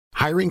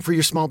Hiring for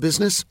your small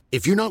business?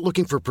 If you're not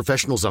looking for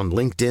professionals on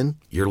LinkedIn,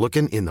 you're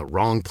looking in the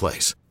wrong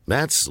place.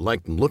 That's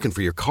like looking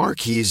for your car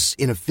keys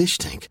in a fish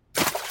tank.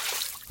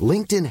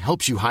 LinkedIn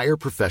helps you hire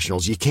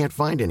professionals you can't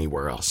find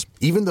anywhere else,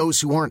 even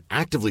those who aren't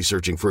actively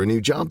searching for a new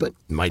job but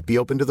might be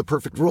open to the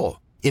perfect role.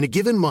 In a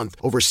given month,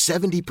 over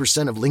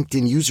 70% of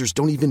LinkedIn users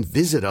don't even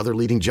visit other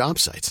leading job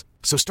sites.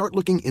 So start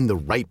looking in the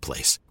right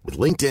place. With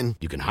LinkedIn,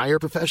 you can hire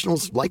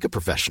professionals like a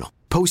professional.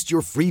 Post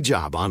your free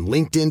job on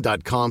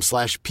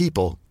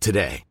linkedin.com/people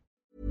today.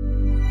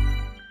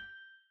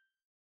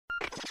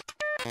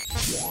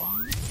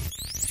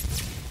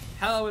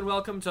 Hello and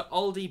welcome to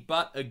Oldie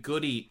But a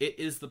Goodie. It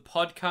is the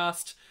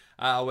podcast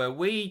where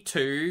we're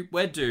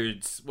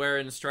dudes. We're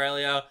in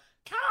Australia.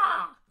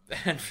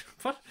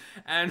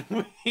 And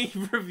we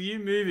review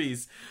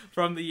movies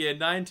from the year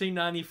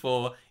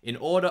 1994 in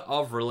order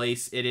of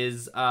release. It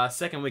is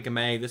second week of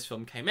May. This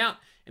film came out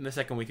in the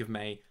second week of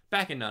May,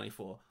 back in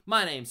 94.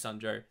 My name's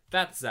Sanjo.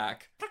 That's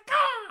Zach.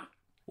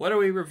 What are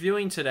we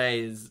reviewing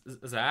today,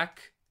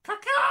 Zach?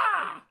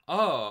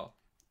 Oh,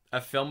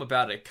 a film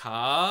about a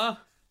car?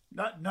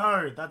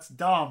 No, that's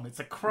dumb. It's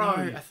a crow.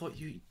 No, I thought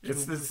you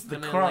It's were the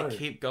gonna, crow. like,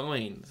 keep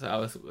going. So I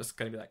was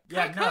going to be like,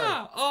 Yeah, no.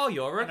 "Caca! Oh,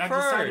 you're a And crow.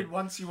 I decided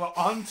once you were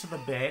onto the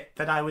bit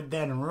that I would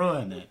then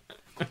ruin it.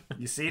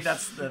 You see,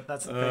 that's the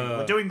thing.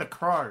 We're doing the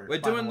crow. We're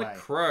by doing the way.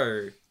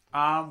 crow.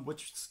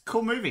 Which is a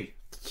cool movie.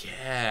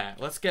 Yeah,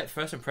 let's get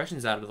first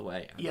impressions out of the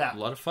way. Yeah. A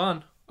lot of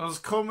fun. It was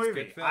a cool movie.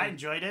 good film. I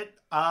enjoyed it.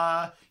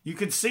 You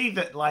could see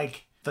that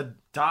like The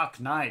Dark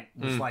Knight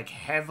was like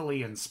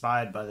heavily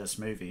inspired by this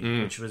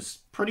movie, which was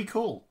pretty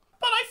cool.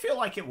 But I feel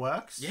like it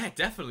works. Yeah, it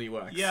definitely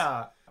works.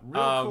 Yeah,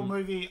 real cool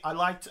movie. I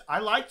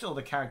liked all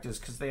the characters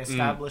because they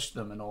established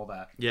them and all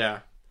that. Yeah.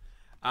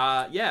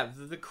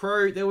 The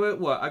crow, there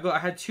were, I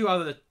had two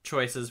other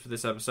choices for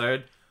this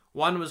episode.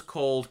 One was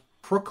called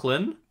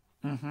Crooklyn.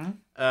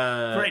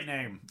 Great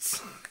name.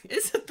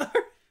 Is it though?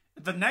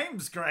 The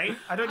name's great.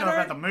 I don't know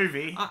about the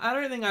movie. I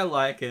don't think I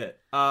like it.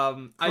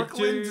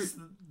 Crooklyn's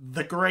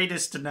the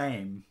greatest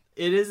name.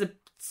 It is a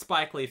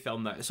Spike Lee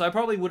film though, so I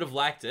probably would have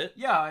liked it.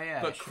 Yeah.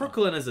 But sure.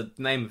 Crooklyn is a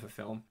name of a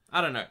film.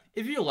 I don't know.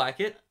 If you like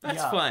it,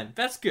 that's fine.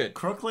 That's good.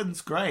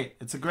 Crooklyn's great.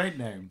 It's a great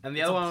name. And the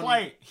it's other a one-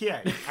 play.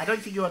 Here, I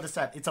don't think you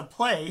understand. It's a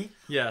play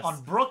Yes.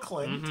 on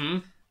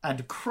Brooklyn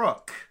and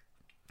Crook.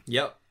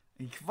 Yep.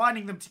 And you're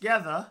combining them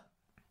together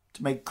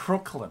to make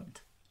Crookland.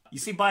 You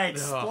see, by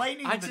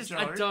explaining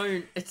the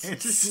joke... It's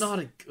just not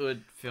a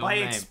good film By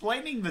name.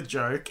 explaining the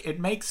joke, it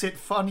makes it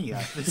funnier.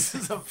 This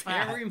is a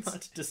fact. Very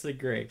much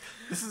disagree.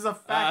 This is a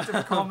fact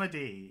of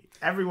comedy.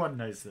 Everyone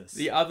knows this.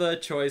 The other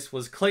choice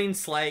was Clean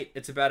Slate.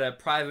 It's about a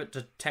private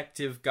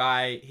detective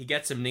guy. He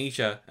gets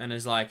amnesia and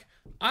is like,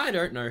 I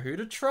don't know who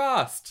to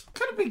trust.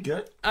 Could it be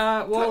good?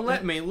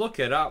 Let me look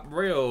it up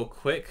real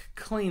quick.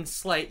 Clean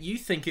Slate. You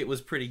think it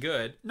was pretty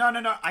good. No.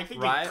 I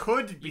think Right? it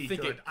could be You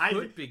think good. it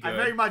could be I good.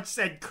 very much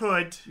said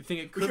could. You think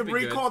it We could can be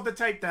good. record the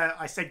tape there.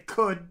 I said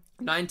could.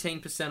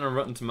 19% on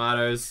Rotten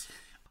Tomatoes.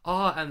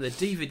 Oh, and the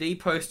DVD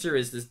poster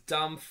is this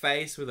dumb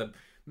face with a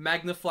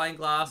magnifying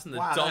glass and the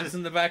Wow, dogs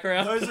in the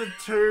background. Those are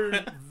two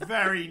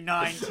very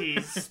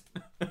 90s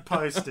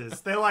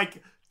posters. They're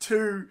like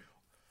two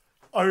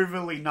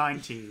overly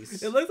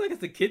 90s. It looks like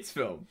it's a kid's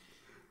film.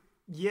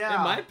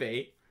 Yeah. It might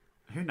be.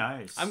 Who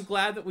knows? I'm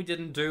glad that we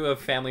didn't do a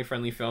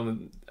family-friendly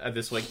film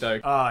this week, though.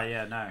 Oh,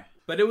 yeah, no.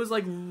 But it was,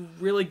 like,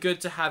 really good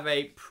to have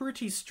a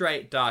pretty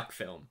straight, dark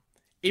film.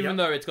 Even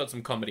though it's got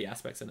some comedy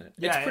aspects in it.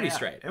 It's pretty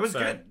straight. It was So,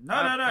 good. No.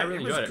 I really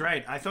it was enjoyed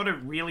great. I thought it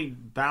really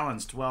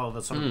balanced well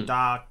the sort of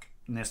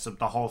darkness of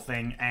the whole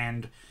thing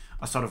and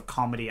a sort of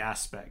comedy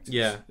aspect.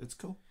 It's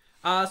cool.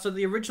 So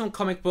the original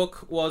comic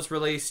book was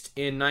released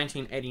in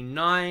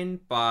 1989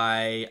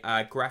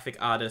 by graphic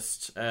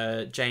artist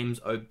James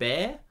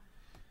O'Bear.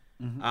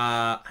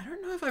 I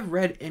don't know if I've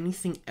read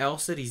anything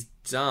else that he's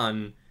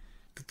done,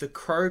 but the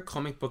Crow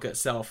comic book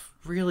itself,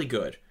 really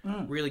good.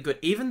 Really good.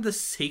 Even the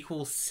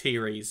sequel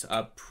series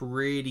are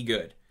pretty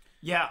good.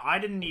 Yeah, I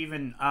didn't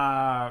even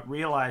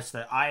realize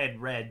that I had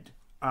read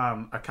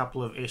a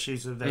couple of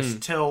issues of this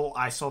till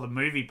I saw the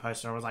movie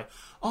poster. I was like,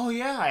 oh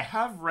yeah, I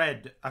have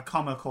read a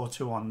comic or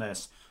two on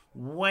this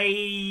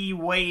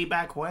way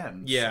back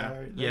when. Yeah,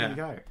 so there you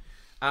go.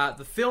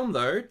 The film,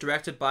 though,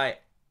 directed by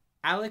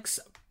Alex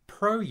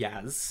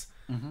Proyas.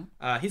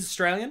 He's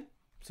Australian,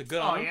 so good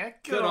on him. Yeah,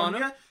 good on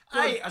him. you.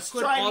 Hey,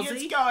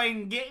 Australians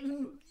going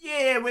getting...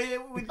 Yeah,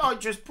 we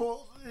don't just put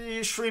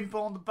shrimp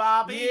on the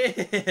barbie.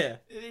 Yeah.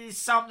 It's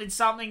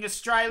something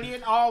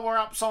Australian. Oh, we're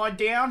upside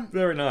down.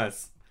 Very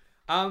nice.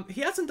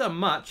 He hasn't done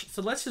much,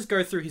 so let's just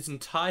go through his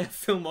entire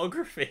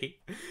filmography.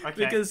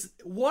 Okay. Because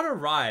what a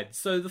ride.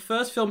 So the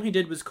first film he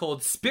did was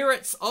called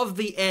Spirits of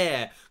the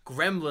Air,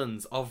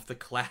 Gremlins of the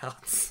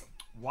Clouds.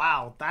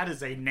 Wow, that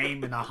is a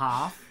name and a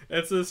half.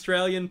 It's an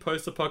Australian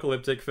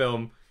post-apocalyptic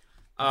film.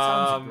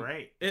 Sounds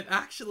great. It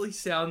actually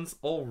sounds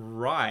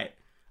alright.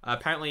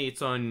 Apparently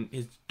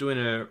he's doing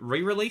a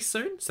re-release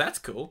soon, so that's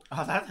cool.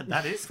 Oh,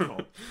 that is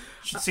cool.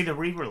 Should see the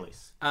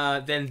re-release.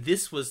 Then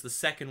this was the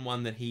second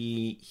one that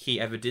he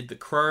ever did, The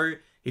Crow.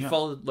 He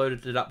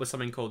loaded it up with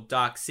something called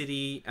Dark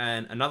City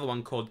and another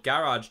one called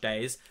Garage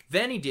Days.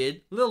 Then he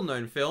did a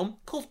little-known film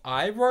called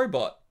I,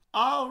 Robot.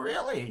 Oh,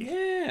 really?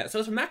 Yeah, so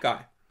it's from that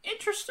guy.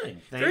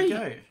 Interesting. There you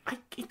go.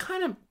 It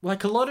kind of,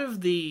 like, a lot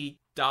of the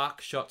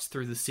dark shots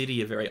through the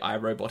city are very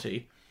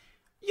iRobot-y.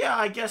 Yeah,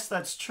 I guess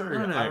that's true.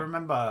 I don't know. I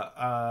remember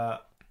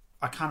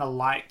I kind of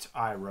liked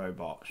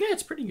iRobot. Yeah,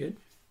 it's pretty good.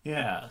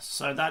 Yeah,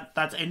 so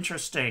that's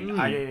interesting.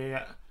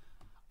 I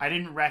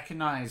didn't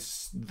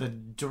recognize the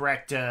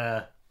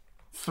director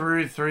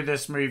through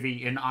this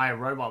movie in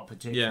iRobot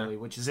particularly,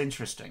 which is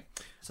interesting.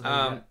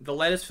 So the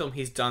latest film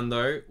he's done,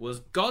 though, was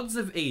Gods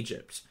of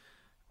Egypt.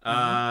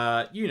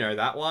 You know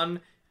that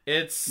one.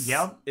 It's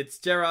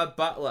Gerard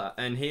Butler,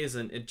 and he's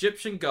an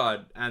Egyptian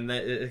god, and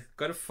they've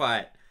got to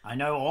fight. I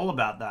know all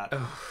about that.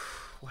 Oh,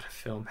 what a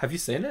film. Have you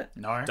seen it?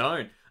 No.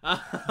 Don't.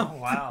 Oh,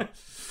 wow.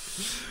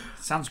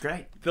 Sounds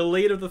great. The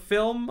lead of the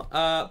film,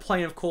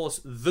 playing, of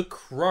course, The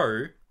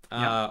Crow,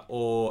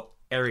 or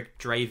Eric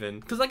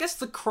Draven. Because I guess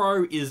The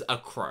Crow is a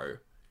crow.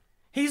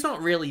 He's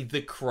not really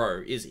The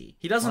Crow, is he?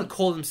 He doesn't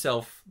call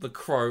himself The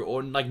Crow,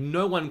 or, like,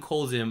 no one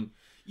calls him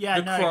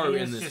The Crow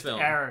in this film.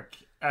 Eric,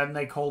 and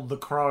they called The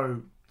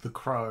Crow The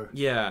Crow.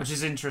 Yeah. Which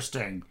is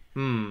interesting.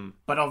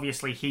 But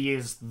obviously he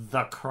is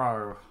The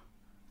Crow,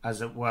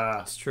 as it were.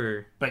 It's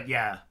true. But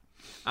yeah.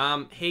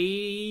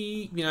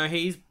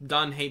 He's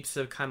done heaps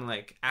of kind of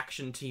like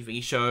action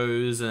TV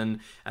shows and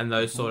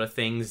those sort of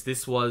things.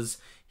 This was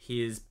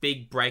his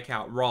big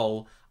breakout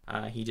role.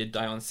 He did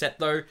die on set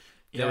though.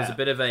 There was a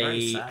bit of I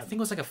think it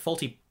was like a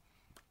faulty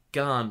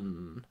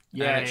gun.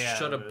 Yeah, and it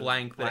shot a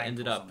blank that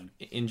ended up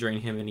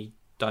injuring him, and he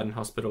died in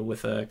hospital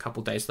with a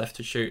couple days left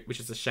to shoot, which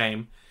is a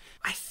shame.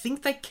 I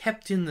think they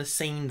kept in the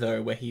scene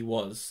though where he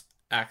was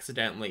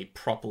accidentally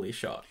properly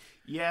shot.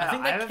 Yeah,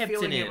 I have a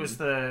feeling it was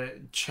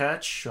the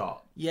church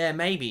shot. Yeah,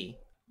 maybe.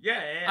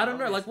 Yeah. I don't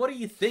know. Like, what do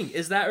you think?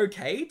 Is that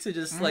okay to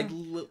just like?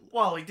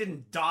 Well, he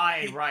didn't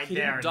die He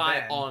didn't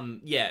die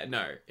on. Yeah,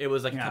 no. It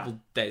was like a couple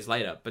days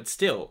later, but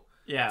still.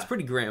 Yeah, it's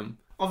pretty grim.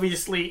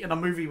 Obviously, in a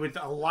movie with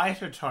a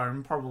lighter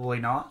tone, probably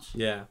not.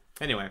 Yeah.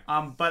 Anyway.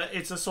 But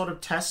it's a sort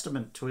of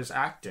testament to his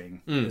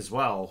acting as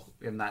well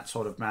in that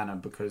sort of manner,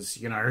 because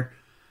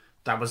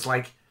that was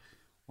like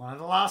one of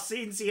the last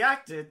scenes he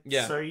acted.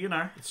 Yeah. So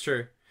it's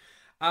true.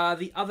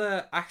 The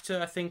other actor,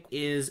 I think,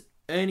 is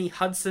Ernie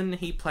Hudson.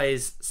 He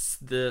plays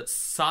the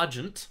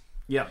sergeant.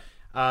 Yep.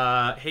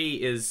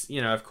 He is,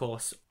 of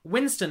course,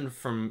 Winston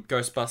from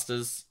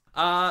Ghostbusters.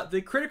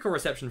 The critical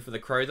reception for The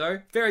Crow,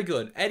 though, very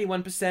good.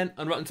 81%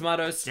 on Rotten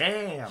Tomatoes.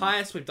 Damn.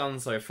 Highest we've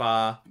done so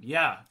far.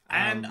 Yeah.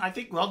 And I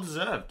think well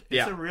deserved.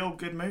 It's a real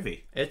good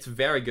movie. It's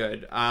very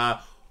good.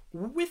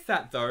 With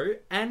that, though,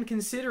 and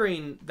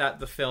considering that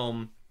the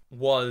film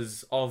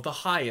was of the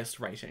highest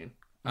rating,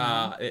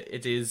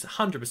 it is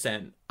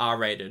 100%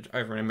 R-rated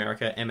over in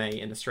America, MA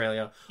in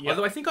Australia. Yep.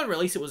 Although I think on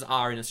release it was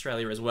R in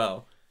Australia as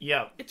well.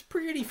 Yeah, it's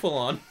pretty full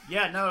on.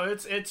 Yeah, no,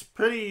 it's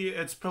pretty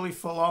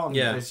full on.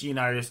 Yeah,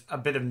 there's a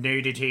bit of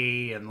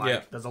nudity and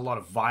there's a lot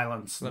of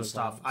violence and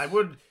stuff. I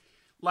would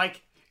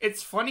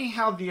it's funny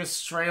how the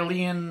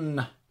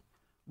Australian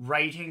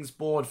ratings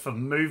board for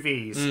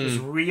movies is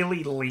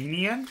really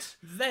lenient.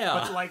 They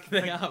are, but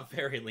they are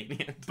very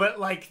lenient. But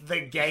the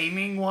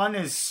gaming one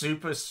is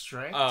super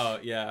strict. Oh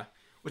yeah.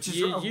 Which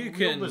is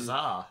real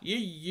bizarre.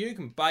 You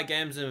can buy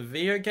games in a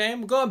video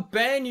game. We're going to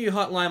ban you,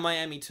 Hotline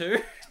Miami 2.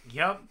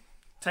 Yep.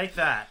 Take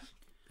that.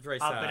 Very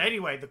sad. But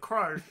anyway, The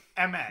Crow,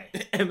 MA.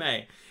 MA.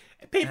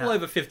 People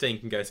over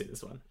 15 can go see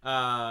this one.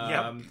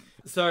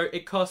 So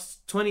it costs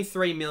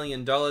 $23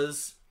 million.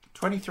 $23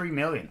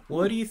 million.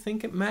 What do you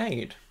think it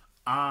made?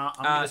 I'm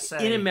going to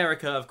say... In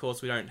America, of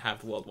course, we don't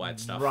have the worldwide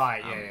stuff.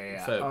 Right,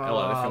 yeah. So a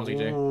lot of films we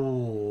do.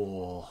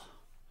 Ooh.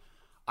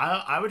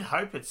 I would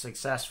hope it's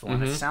successful,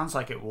 and it sounds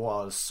like it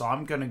was, so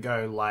I'm going to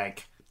go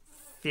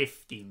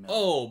 50 million.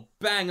 Oh,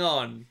 bang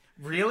on.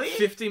 Really?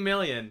 50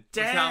 million.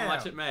 Damn. That's how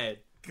much it made.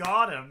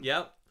 Got him.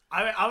 Yep.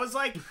 I was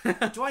like,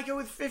 do I go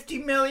with 50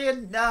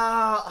 million?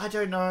 Nah, I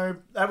don't know.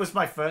 That was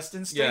my first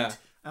instinct. Yeah.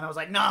 And I was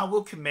like, nah,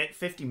 we'll commit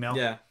 50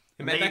 million. Yeah.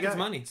 It made back its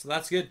money, so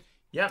that's good.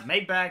 Yeah,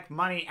 made back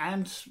money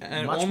and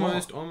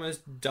much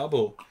almost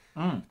double.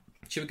 Mm.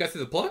 Should we go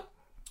through the plot?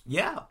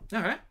 Yeah.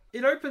 All right.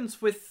 It opens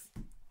with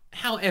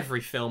how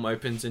every film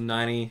opens in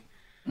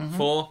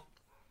 94.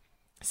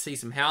 See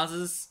some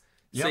houses,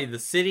 see the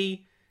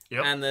city,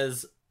 and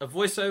there's a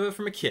voiceover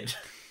from a kid.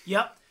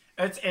 Yep.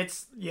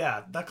 It's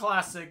the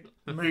classic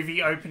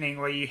movie opening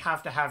where you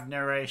have to have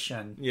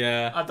narration.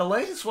 Yeah. The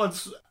latest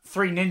one's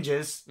Three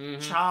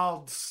Ninjas,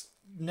 child's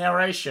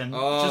narration,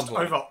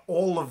 over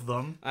all of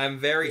them. I'm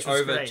very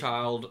over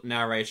child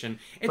narration.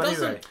 It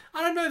doesn't. Anyway.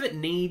 I don't know if it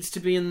needs to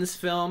be in this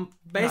film.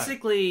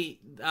 Basically,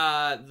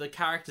 the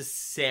character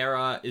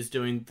Sarah is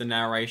doing the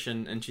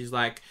narration, and she's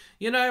like,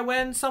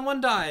 when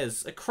someone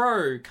dies, a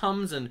crow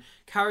comes and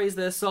carries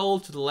their soul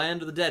to the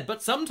land of the dead.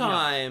 But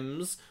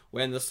sometimes,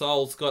 when the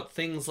soul's got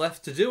things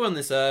left to do on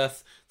this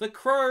earth, the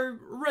crow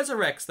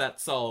resurrects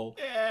that soul.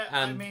 Yeah,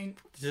 and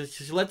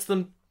she lets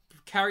them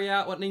carry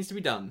out what needs to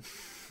be done.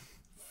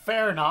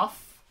 Fair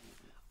enough.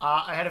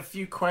 I had a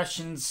few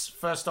questions.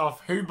 First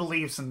off, who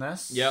believes in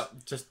this? Yep,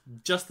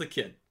 just the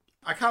kid.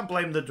 I can't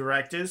blame the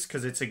directors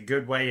because it's a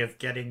good way of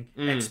getting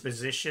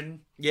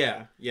exposition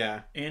Yeah.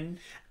 in.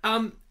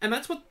 And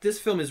that's what this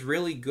film is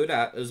really good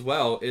at as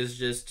well, is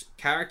just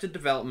character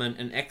development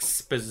and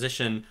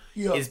exposition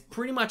is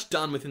pretty much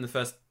done within the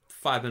first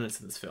 5 minutes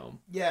of this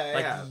film.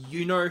 Yeah,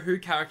 You know who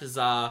characters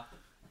are,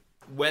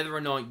 whether or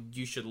not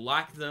you should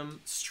like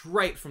them,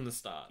 straight from the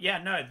start.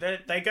 Yeah, no,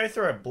 they go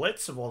through a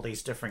blitz of all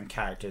these different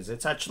characters.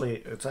 It's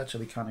actually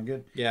kind of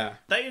good. Yeah.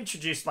 They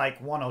introduced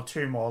like one or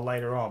two more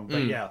later on,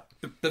 but yeah.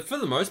 But for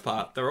the most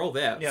part, they're all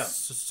there. Yeah.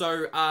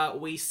 So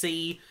we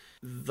see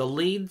the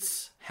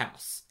lead's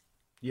house.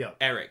 Yeah.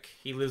 Eric.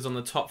 He lives on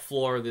the top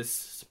floor of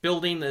this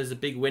building. There's a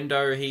big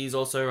window. He's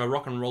also a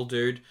rock and roll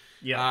dude.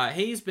 Yeah.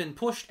 He's been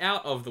pushed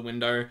out of the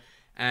window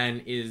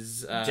and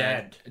is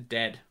dead.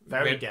 Dead.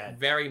 Very dead.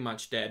 Very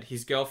much dead.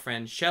 His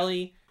girlfriend,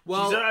 Shelley,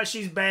 well...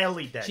 She's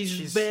barely dead.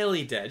 She's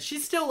barely dead.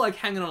 She's still, like,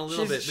 hanging on a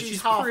little bit, but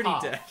she's pretty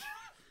dead.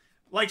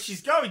 Like,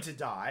 she's going to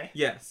die.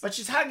 Yes. But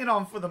she's hanging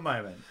on for the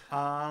moment.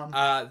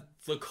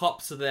 The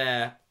cops are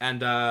there,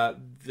 and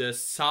the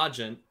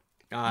sergeant,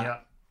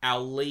 our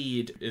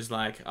lead, is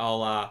like,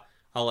 I'll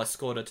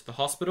escort her to the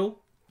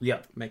hospital.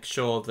 Yep. Make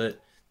sure that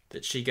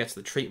she gets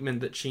the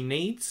treatment that she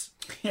needs.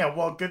 Yeah,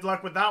 well, good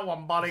luck with that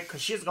one, buddy,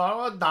 because she's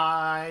gonna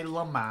die,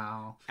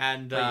 Lamau.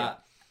 And then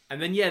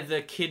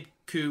the kid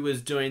who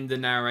was doing the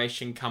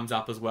narration comes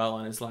up as well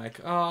and is like,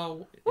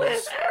 "Oh,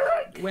 where's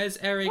Eric? Where's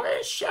Eric?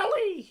 Where's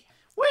Shelley?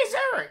 Where's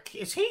Eric?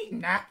 Is he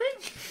napping?"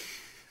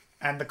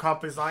 And the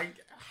cop is like,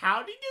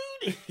 "Howdy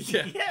doody."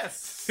 Yeah.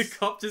 Yes. The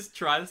cop just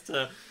tries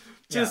to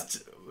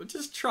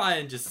just try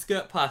and just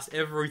skirt past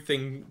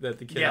everything that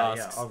the kid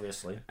asks. Yeah,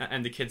 obviously.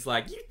 And the kid's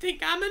like, "You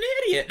think I'm an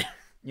idiot?"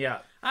 Yeah.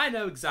 I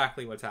know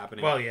exactly what's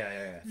happening. Well,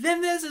 yeah.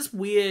 Then there's this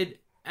weird,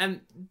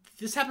 and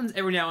this happens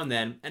every now and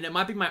then, and it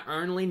might be my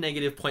only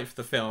negative point for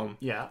the film.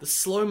 Yeah. The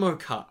slow-mo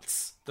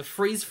cuts. The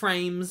freeze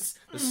frames,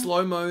 the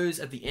slow-mos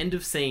at the end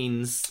of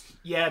scenes.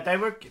 Yeah, they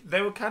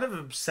were kind of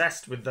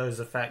obsessed with those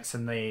effects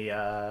in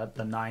the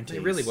 90s. They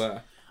really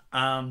were.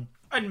 I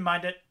didn't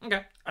mind it.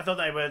 Okay. I thought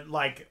they were,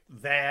 like,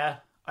 there.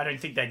 I don't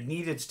think they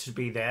needed to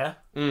be there.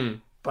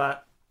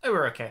 But they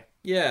were okay.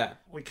 Yeah.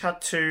 We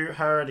cut to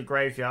her at a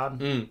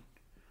graveyard.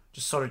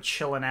 Just sort of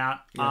chilling out.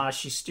 Yeah.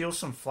 She steals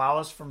some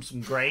flowers from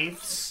some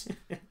graves.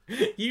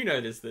 You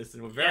noticed this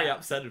and were very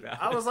upset about it.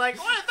 I was like,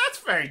 well, that's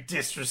very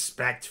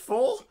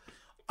disrespectful.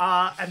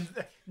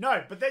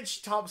 No, but then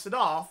she tops it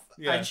off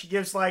and she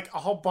gives like a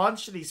whole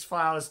bunch of these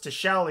flowers to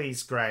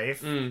Shelley's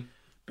grave,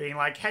 being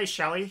like, "Hey,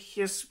 Shelley,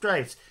 here's some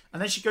graves."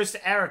 And then she goes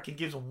to Eric and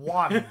gives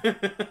one.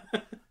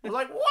 I'm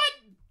like, what?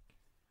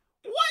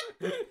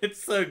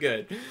 It's so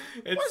good.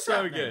 It's What's so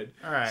happening? good.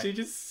 All right. She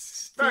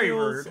just Very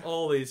steals rude.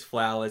 all these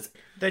flowers.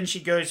 Then she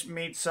goes,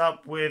 meets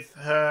up with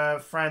her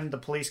friend, the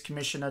police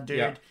commissioner dude.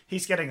 Yeah.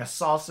 He's getting a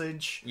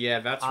sausage.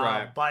 Yeah, that's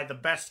right. By the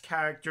best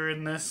character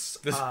in this,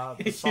 the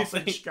You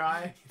sausage think-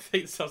 guy. You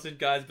think Sausage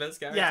Guy's best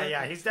character?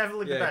 Yeah, he's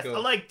definitely the Yeah, best.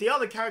 cool. Like, the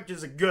other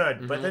characters are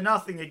good, but they're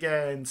nothing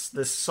against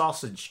the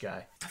sausage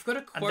guy. I've got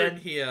a quote then-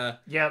 here.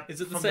 Yeah, Is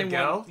it the from same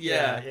girl? one?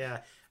 Yeah. yeah.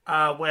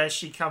 Where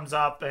she comes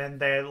up and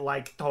they're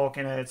like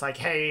talking, and it's like,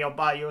 "Hey, I'll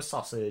buy you a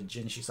sausage,"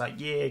 and she's like,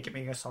 "Yeah, give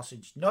me a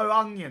sausage. No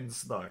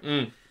onions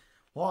though."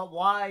 What?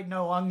 Why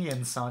no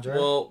onions, Sandra?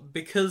 Well,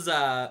 because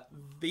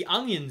the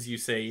onions you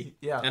see,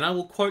 and I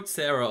will quote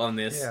Sarah on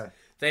this,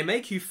 they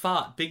make you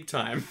fart big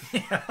time.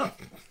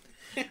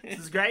 This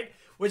is great.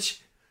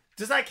 Which,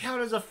 does that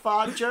count as a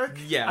fart joke?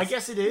 Yes. I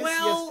guess it is.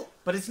 Well, yes.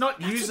 But it's not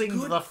that's a using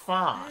good the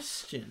fart.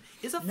 Question.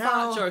 Is a No.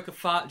 fart joke a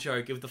fart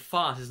joke if the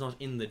fart is not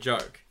in the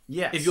joke?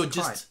 Yes. If you're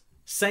just quite.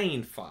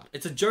 saying fart.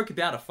 It's a joke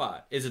about a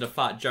fart. Is it a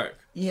fart joke?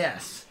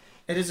 Yes.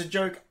 It is a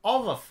joke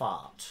of a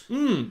fart.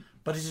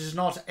 But it is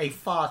not a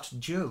fart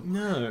joke.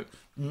 No.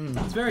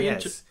 It's very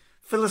interesting.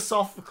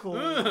 Philosophical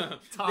time.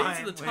 These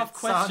are the tough with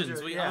questions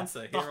Sandra, we yeah.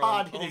 answer The here on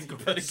hard-hitting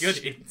Old But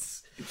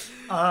questions.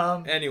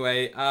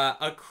 Anyway,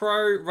 a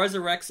crow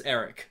resurrects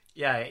Eric.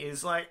 Yeah,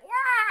 he's like,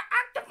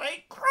 "Wah,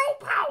 activate crow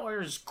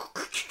powers."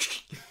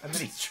 And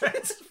then he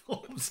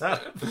transforms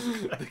out of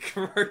The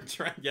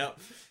crow Yep.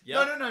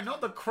 No,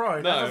 not the crow.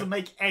 That No. doesn't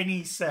make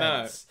any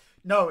sense.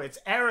 No, it's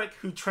Eric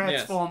who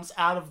transforms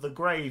out of the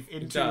grave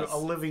into does. a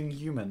living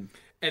human.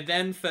 And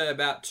then for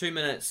about 2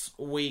 minutes,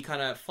 we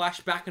kind of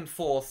flash back and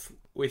forth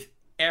with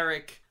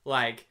Eric,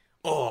 like,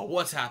 "Oh,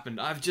 what's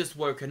happened? I've just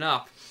woken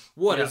up.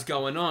 What is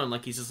going on?"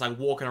 Like, he's just, like,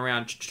 walking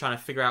around trying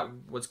to figure out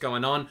what's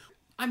going on.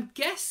 I'm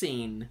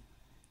guessing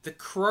the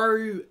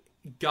crow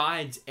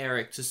guides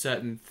Eric to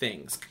certain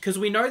things. Because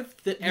we know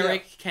that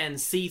Eric can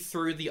see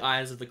through the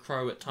eyes of the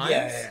crow at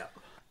times.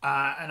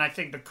 And I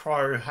think the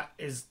crow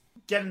is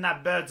getting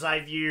that bird's eye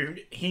view.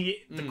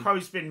 The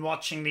crow's been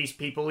watching these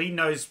people. He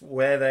knows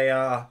where they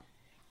are.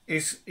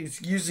 He's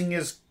using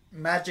his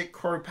magic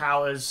crow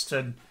powers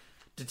to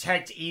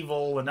detect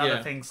evil and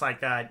other things like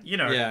that. You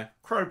know,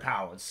 crow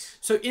powers.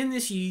 So in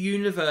this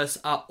universe,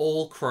 are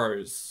all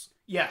crows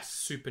Yes.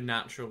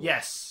 supernatural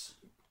Yes.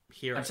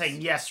 heroes? I'm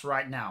saying yes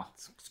right now.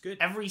 It's good.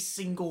 Every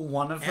single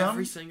one of them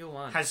Every single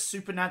one. has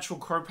supernatural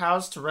crow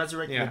powers to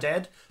resurrect Yeah. the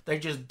dead. They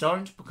just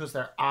don't because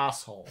they're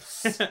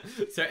assholes.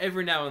 So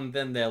every now and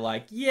then they're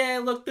like, yeah,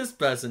 look, this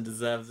person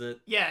deserves it.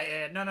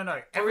 yeah, no.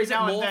 Or Every is it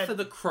now and more then for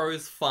the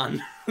crow's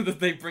fun that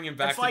they bring him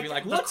back It's to be like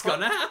like, the what's crow-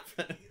 gonna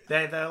happen?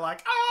 they're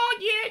like, oh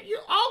yeah,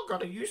 I've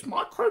got to use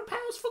my crow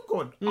powers for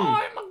good. Hmm.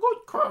 I'm a good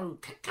crow.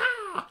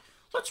 Caca.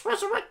 Let's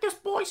resurrect this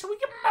boy so we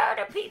can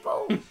murder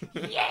people.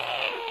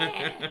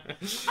 Yeah,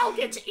 I'll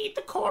get to eat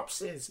the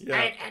corpses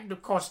and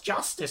of course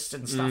justice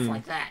and Hmm. stuff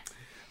like that.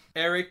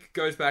 Eric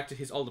goes back to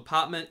his old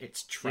apartment.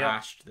 It's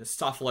trashed. There's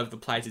stuff all over the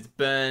place. It's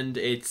burned.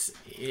 It's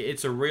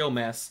a real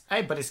mess.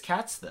 Hey, but his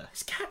cat's there.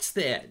 His cat's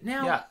there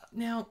now. Yeah.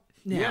 Now,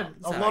 Yeah,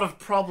 a Zach, lot of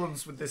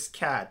problems with this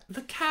cat.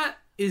 the cat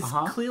is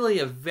Uh-huh. clearly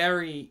a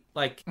very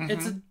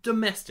it's a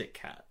domestic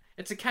cat.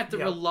 It's a cat that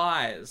Yeah.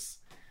 relies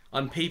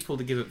on people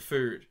to give it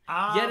food.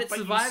 Yet it but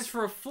you survives s-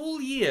 for a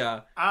full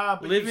year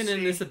But living you in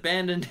see, this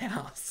abandoned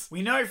house.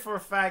 We know for a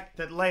fact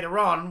that later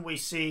on we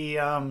see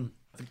the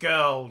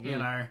girl. You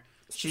know,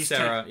 she's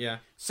Sarah, yeah.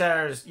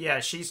 Sarah's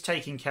she's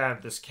taking care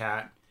of this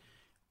cat,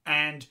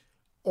 and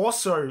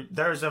also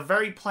there's a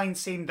very plain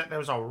scene that there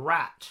was a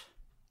rat.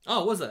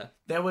 Oh, was there?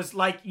 There was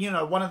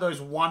one of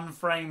those one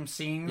frame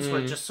scenes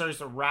where it just shows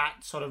the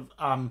rat sort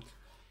of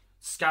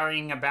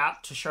scurrying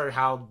about to show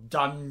how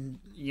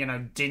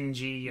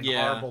dingy and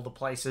Yeah. horrible the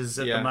place is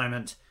at Yeah. the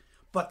moment.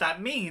 But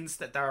that means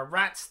that there are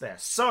rats there.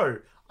 So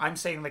I'm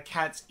saying the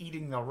cat's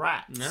eating the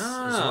rats as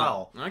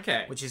well.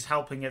 Okay. Which is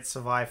helping it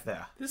survive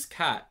there. This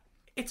cat,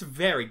 it's a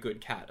very good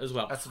cat as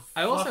well. That's a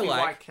I also fluffy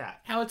like white cat.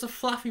 how it's a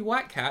fluffy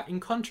white cat in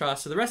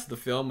contrast to the rest of the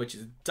film, which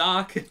is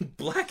dark and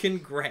black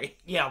and grey.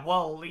 Yeah,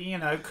 well,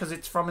 because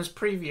it's from his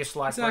previous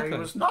life where Exactly.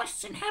 he was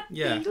nice and happy.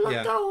 Yeah, Look,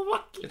 yeah. oh,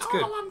 lucky. It's Oh,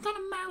 good. I'm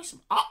gonna marry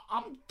some. Oh,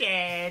 I'm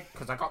dead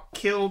because I got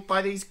killed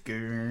by these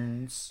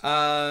goons.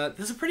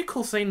 There's a pretty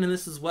cool scene in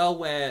this as well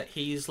where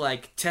he's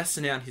like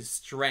testing out his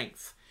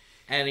strength,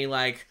 and he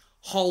like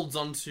holds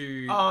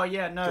onto Oh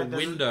yeah, no, the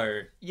there's-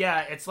 window.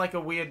 Yeah, it's like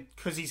a weird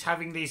because he's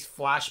having these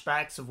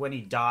flashbacks of when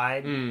he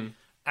died,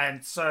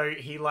 and so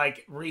he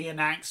like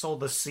reenacts all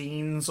the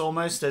scenes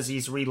almost as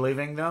he's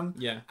reliving them.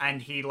 Yeah.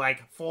 and he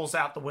like falls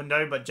out the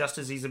window, but just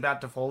as he's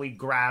about to fall, he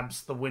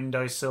grabs the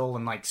windowsill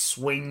and like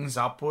swings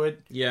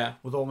upward Yeah.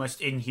 with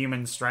almost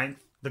inhuman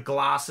strength. The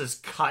glasses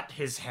cut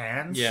his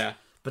hands. Yeah.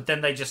 But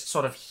then they just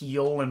sort of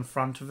heal in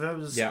front of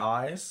his Yeah.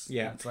 eyes.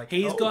 Yeah. It's like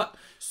He's oh. got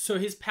so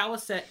his power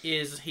set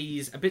is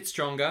he's a bit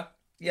stronger,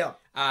 Yeah.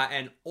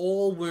 and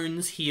all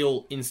wounds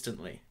heal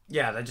instantly.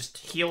 Yeah, they just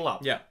heal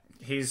up. Yeah.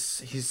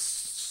 He's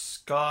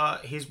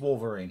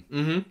Wolverine.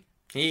 Mm-hmm.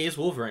 He is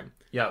Wolverine.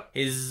 Yeah.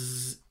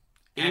 His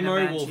emo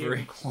Adamantium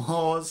Wolverine.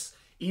 claws.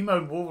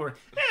 Emo Wolverine.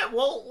 Yeah,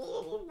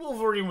 well,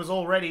 Wolverine was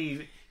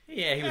already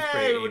Yeah, he was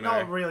pretty emo.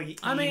 not really emo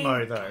I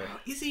mean, though.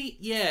 Is he?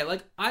 Yeah,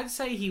 like I'd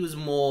say he was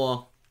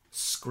more.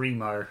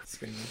 Screamo.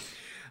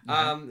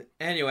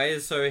 Anyway,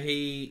 so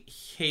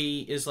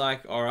he is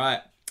like, all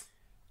right,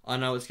 I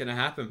know what's gonna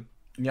happen.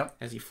 Yep.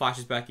 As he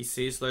flashes back, he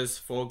sees those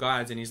four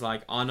guys, and he's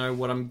like, I know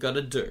what I'm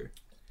gonna do.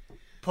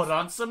 Put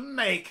on some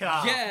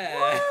makeup.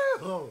 Yeah.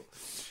 Woo!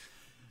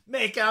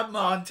 Makeup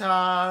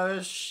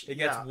montage. He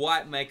gets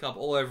white makeup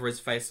all over his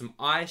face, some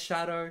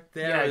eyeshadow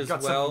there Yeah, as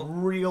got well.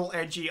 some real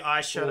edgy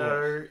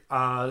eyeshadow,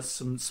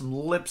 some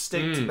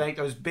lipstick to make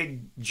those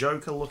big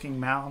Joker-looking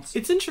mouths.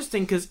 It's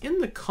interesting because in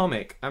the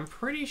comic, I'm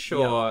pretty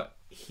sure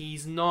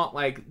he's not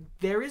like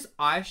there is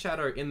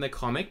eyeshadow in the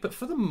comic, but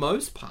for the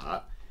most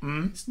part,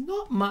 it's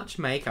not much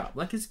makeup.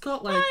 Like it's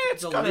got like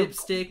it's the got a-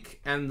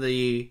 lipstick and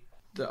the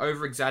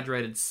over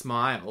exaggerated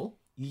smile.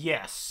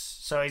 Yes,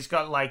 so he's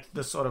got like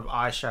the sort of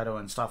eyeshadow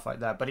and stuff like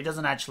that, but he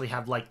doesn't actually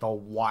have like the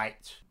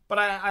white. But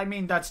I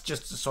mean, that's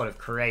just a sort of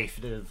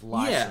creative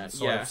license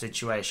sort of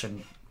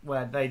situation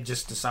where they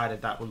just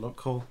decided that would look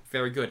cool.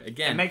 Very good. It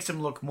Again, makes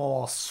him look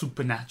more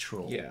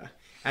supernatural. yeah.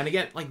 And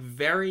again, like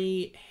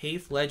very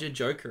Heath Ledger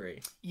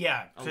Jokery.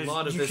 Yeah, A 'cause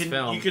lot of you this can,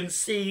 film. you can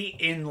see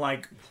in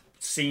like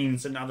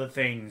scenes and other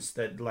things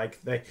that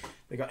like they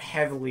got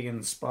heavily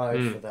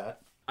inspired for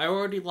that. I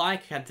already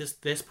like at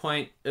this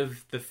point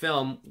of the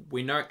film,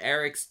 we know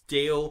Eric's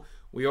deal.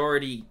 We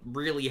already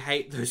really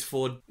hate those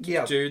four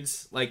Yeah.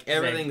 dudes. Like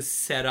everything's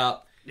set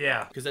up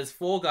Yeah, because there's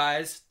four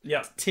guys.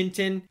 yeah,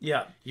 Tintin.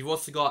 yeah, You've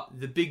also got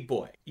the big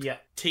boy, yeah,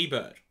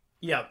 T-Bird,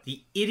 yeah.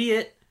 the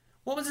idiot.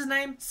 What was his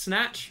name?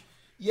 Snatch.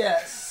 Yeah,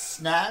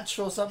 Snatch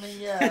or something,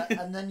 yeah.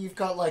 And then you've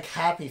got, like,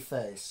 Happy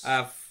Face.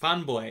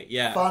 Fun boy.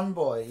 Yeah. Fun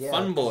Boy, yeah.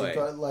 Fun 'cause Boy. You've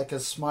got, like, a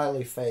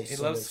smiley face. He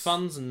sort loves of.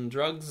 funs and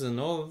drugs and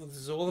all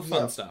the fun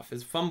Yeah. stuff.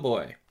 Is Fun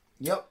Boy.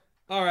 Yep.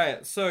 All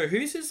right. So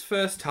who's his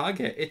first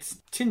target? It's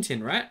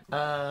Tintin, right?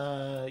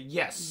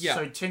 Yes. Yeah.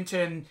 So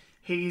Tintin,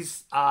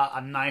 he's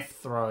a knife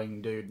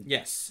throwing dude.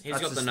 Yes, he's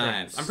That's got his the thing.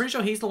 knives. I'm pretty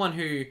sure he's the one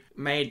who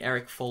made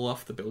Eric fall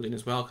off the building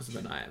as well because of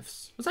the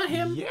knives. Was that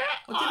him? Yeah.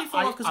 Or did he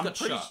fall off because he I'm got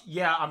pretty, shot?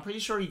 Yeah, I'm pretty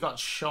sure he got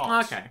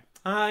shot. Okay.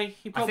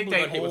 He probably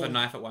they got hit with a all-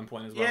 knife at one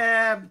point as well.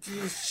 Yeah, but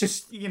it's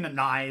just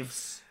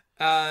knives.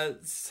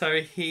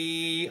 So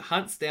he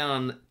hunts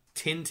down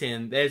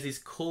Tintin, there's this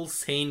cool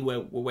scene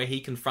where he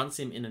confronts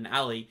him in an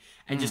alley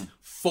and just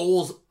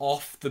falls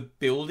off the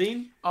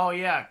building. Oh,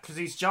 yeah, because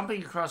he's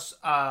jumping across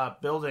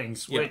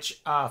buildings,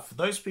 which, for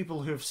those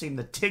people who have seen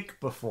The Tick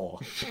before,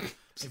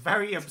 it's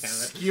very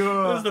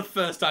obscure. This is the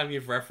first time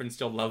you've referenced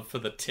your love for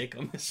The Tick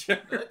on this show.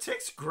 The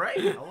Tick's great.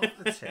 I love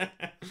The Tick.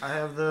 I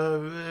have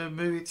the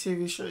movie,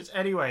 TV shows.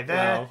 Anyway,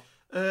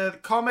 the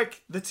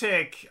comic The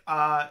Tick,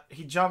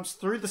 he jumps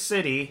through the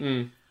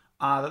city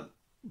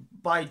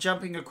by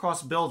jumping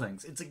across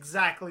buildings. It's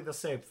exactly the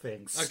same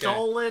thing.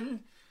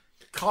 Stolen,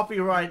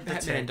 copyright The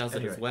Tick. Batman does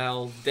it as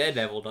well.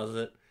 Daredevil does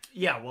it.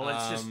 Yeah, well,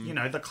 it's just,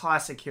 the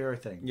classic hero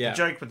thing. Yeah. The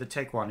joke with The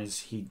Tick one is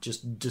he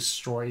just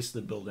destroys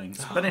the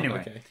buildings. But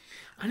anyway. Okay.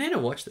 I need to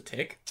watch The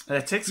Tick.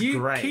 The Tick's You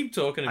great. keep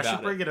talking about it. I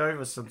should bring it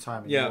over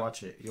sometime and you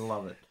watch it. You'll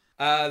love it.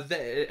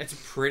 It's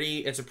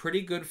a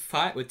pretty good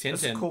fight with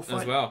Tintin cool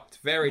fight. as well. It's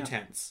very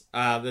tense.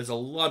 There's a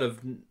lot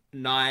of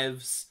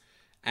knives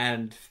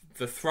and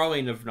the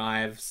throwing of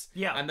knives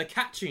and the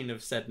catching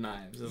of said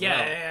knives as well.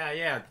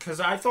 Yeah.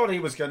 Because I thought he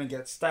was going to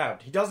get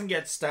stabbed. He doesn't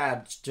get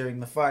stabbed during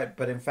the fight,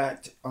 but in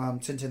fact,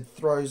 Tintin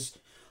throws a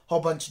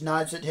whole bunch of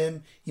knives at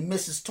him. He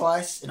misses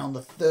twice, and on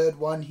the third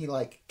one, he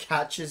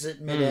catches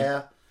it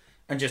midair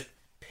and just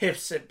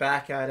piffs it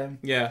back at him.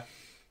 Yeah.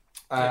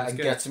 And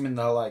gets him in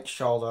the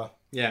shoulder.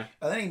 Yeah.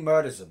 And then he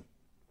murders him.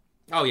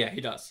 Oh yeah,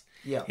 he does.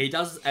 Yeah. He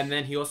does, and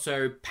then he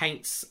also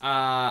paints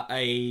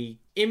a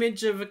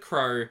image of a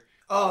crow.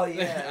 Oh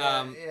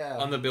yeah,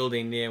 on the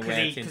building near where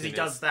Tintin is. Because he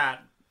does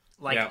that,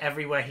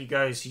 everywhere he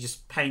goes, he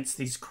just paints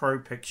these crow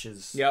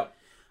pictures. Yep.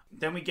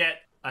 Then we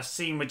get a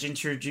scene which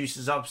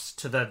introduces us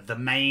to the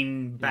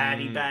main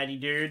baddie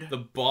dude. The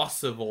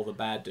boss of all the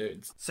bad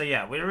dudes. So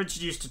yeah, we're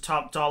introduced to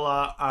Top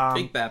Dollar.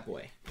 Big bad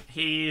boy.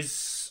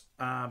 He's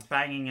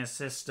banging his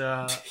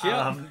sister.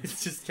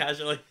 It's just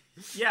casually.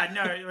 Yeah,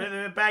 no,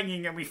 they're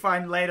banging, and we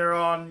find later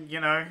on,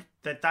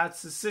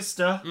 that's his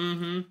sister.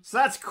 Mm-hmm. So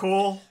that's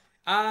cool.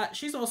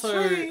 She's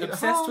also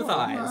obsessed with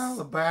eyes.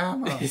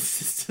 Alabama.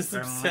 He's just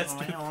obsessed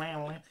with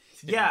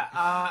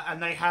Yeah,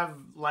 and they have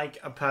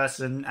a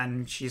person,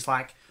 and she's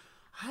like,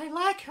 I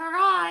like her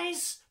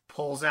eyes.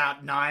 Pulls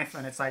out knife,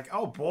 and it's like,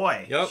 oh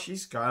boy,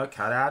 she's gonna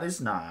cut out his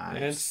knife.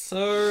 It's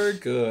so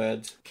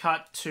good.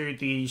 Cut to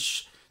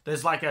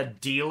there's a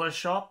dealer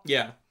shop.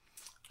 Yeah.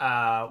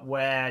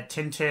 Where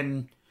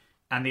Tintin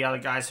and the other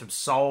guys have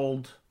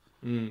sold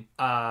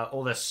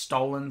all their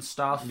stolen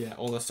stuff. Yeah,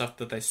 all the stuff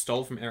that they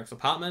stole from Eric's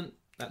apartment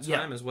that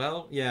time as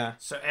well. Yeah.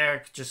 So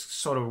Eric just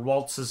sort of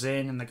waltzes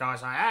in, and the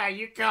guy's like, hey,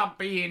 you can't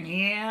be in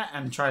here,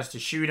 and tries to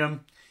shoot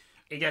him.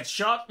 He gets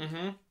shot.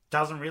 Mm-hmm.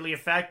 Doesn't really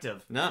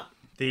effective. No.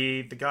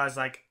 The guy's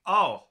like,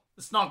 oh,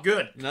 it's not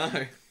good. No.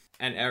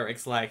 And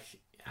Eric's like,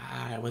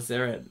 was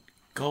there a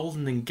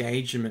golden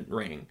engagement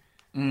ring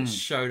that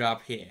showed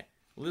up here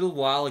a little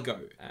while ago?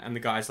 And the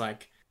guy's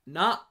like,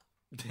 nah.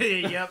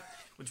 Yep.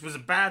 Which was a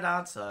bad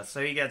answer,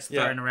 so he gets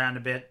thrown around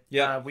a bit.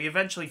 Yeah. We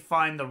eventually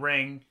find the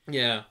ring.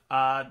 Yeah.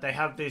 They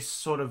have this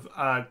sort of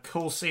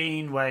cool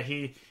scene where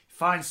he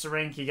finds the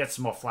ring, he gets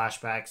some more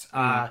flashbacks,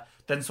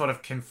 then sort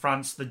of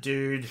confronts the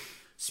dude,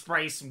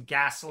 sprays some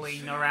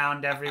gasoline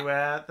around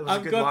everywhere. That was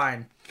a good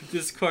line.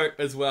 This quote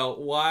as well.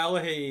 While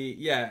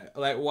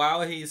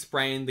he's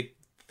spraying the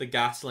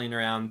gasoline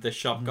around, the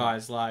shop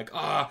guy's like,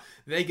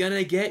 they're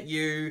gonna get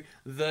you.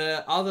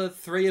 The other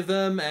three of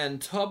them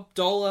and Top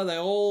Dollar, they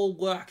all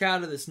work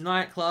out of this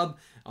nightclub.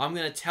 I'm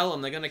gonna tell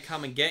them they're gonna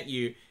come and get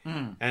you.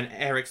 And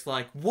Eric's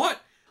like, what?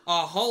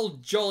 A whole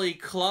jolly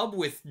club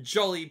with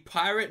jolly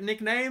pirate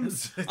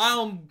nicknames?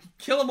 I'll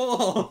kill them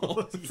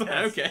all.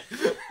 Okay.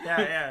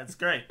 Yeah, it's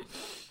great.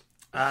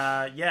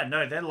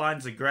 Their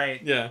lines are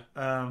great.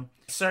 Yeah.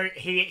 So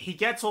he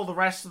gets all the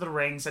rest of the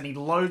rings and he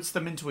loads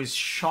them into his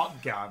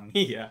shotgun.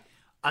 Yeah.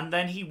 And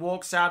then he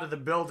walks out of the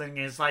building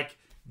and is like,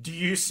 do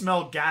you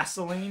smell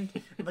gasoline?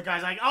 And the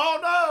guy's like, oh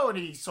no! And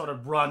he sort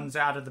of runs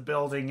out of the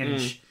building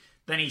and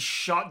then he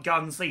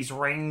shotguns these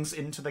rings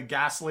into the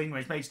gasoline,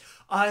 which makes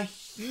a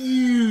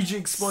huge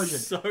explosion.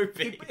 So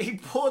big. He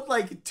poured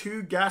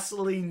 2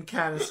 gasoline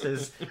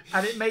canisters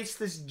and it makes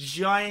this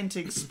giant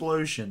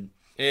explosion.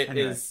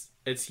 It's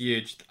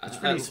huge. It's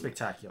pretty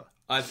spectacular.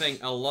 I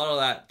think a lot of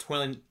that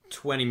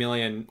 20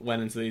 million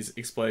went into these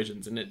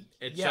explosions, and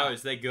it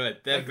shows they're good.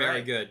 They're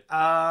very good.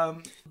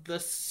 The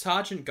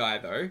sergeant guy,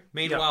 though,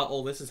 meanwhile,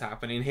 all this is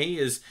happening, he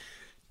is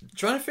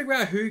trying to figure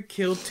out who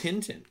killed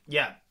Tintin.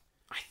 Yeah.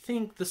 I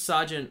think the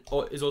sergeant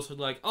is also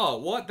like, oh,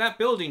 what? That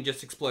building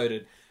just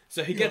exploded.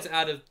 So he gets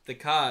out of the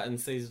car and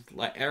sees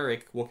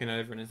Eric walking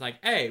over and is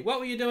like, hey, what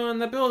were you doing in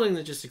the building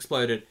that just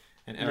exploded?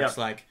 And Eric's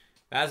like,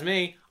 that's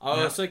me.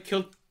 I also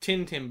killed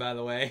Tintin, by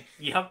the way.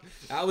 Yep.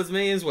 That was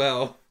me as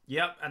well.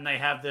 Yep, and they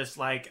have this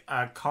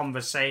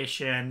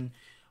conversation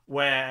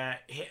where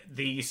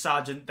the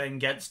sergeant then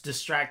gets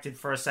distracted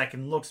for a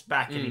second, looks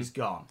back, and he's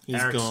gone.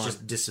 Eric's gone.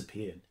 Just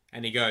disappeared.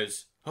 And he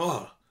goes,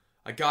 oh,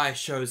 a guy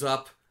shows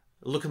up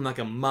looking like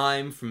a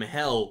mime from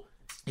hell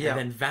and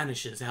then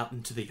vanishes out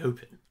into the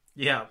open.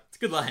 Yeah. It's a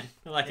good line.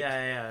 I like it.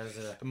 Yeah.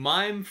 A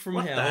mime from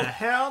hell. What the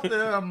hell?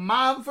 The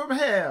mime from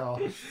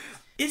hell.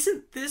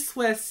 Isn't this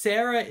where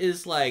Sarah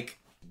is like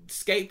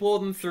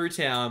skateboarding through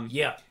town?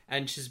 Yeah.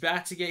 And she's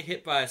about to get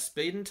hit by a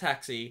speeding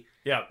taxi.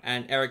 Yeah.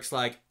 And Eric's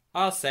like,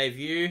 I'll save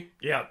you.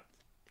 Yeah.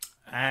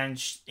 And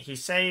he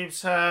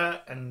saves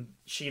her, and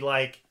she,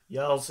 like,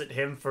 yells at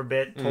him for a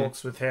bit,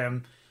 talks with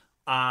him.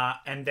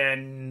 And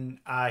then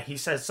he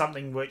says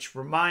something which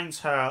reminds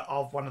her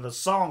of one of the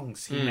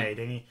songs he made.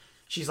 And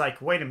she's like,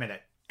 wait a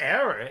minute,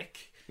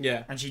 Eric?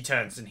 Yeah. And she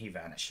turns and he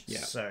vanishes. Yeah.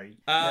 So,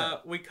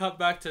 we cut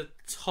back to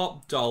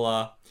Top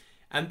Dollar.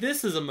 And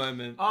this is a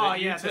moment. oh,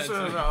 that you yeah, this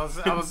turned was,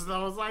 to.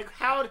 I was like,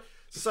 how...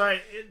 So,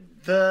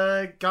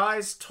 the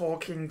guy's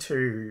talking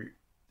to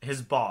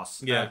his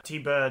boss. Yeah.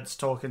 T-Bird's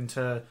talking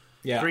to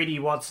 3D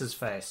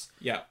What's-His-Face.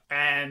 Yeah.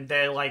 And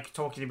they're, like,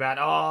 talking about,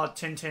 oh,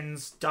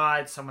 Tintin's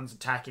died, someone's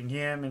attacking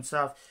him and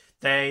stuff.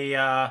 They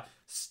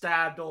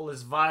stabbed all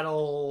his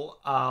vital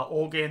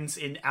organs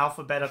in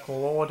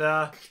alphabetical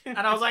order. And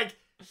I was like,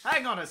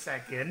 hang on a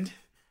second.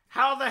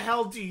 How the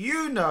hell do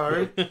you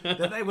know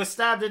that they were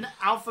stabbed in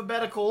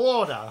alphabetical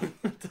order?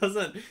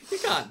 You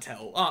can't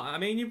tell. Oh, I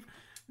mean,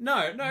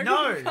 No,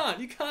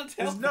 you can't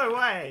tell.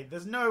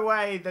 There's no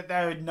way that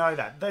they would know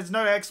that. There's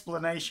no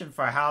explanation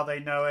for how they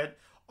know it.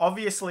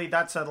 Obviously,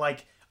 that's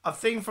a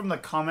thing from the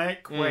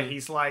comic where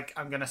he's like,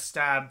 I'm gonna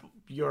stab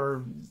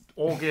your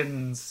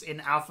organs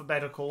in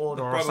alphabetical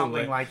order or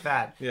something like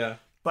that. Yeah.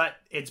 But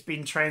it's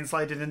been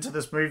translated into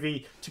this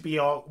movie to be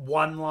a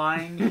one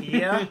line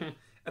here.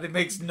 And it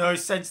makes no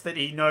sense that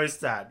he knows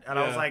that. And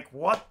I was like,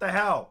 what the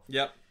hell?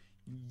 Yep.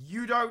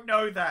 You don't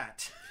know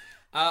that.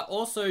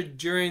 Also,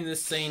 during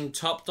this scene,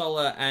 Top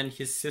Dollar and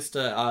his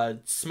sister are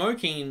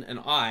smoking an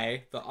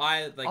eye. The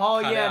eye, they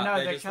cut out.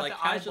 They just cut like the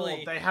casually.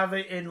 eyeball. They have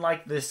it in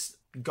like this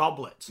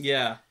goblet.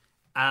 Yeah.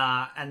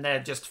 And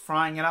they're just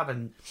frying it up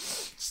and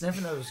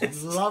sniffing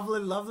those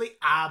lovely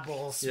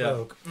eyeball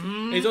smoke.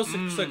 Yeah. He's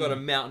also got a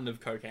mountain of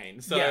cocaine.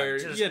 So,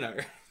 you know.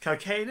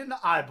 Cocaine and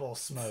eyeball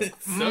smoke.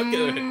 So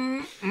good.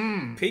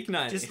 Peak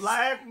 90s. Just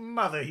like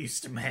Mother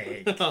used to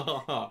make.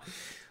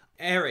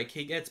 Eric,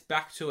 he gets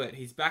back to it.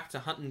 He's back to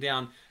hunting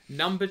down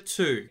number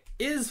 2.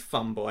 Is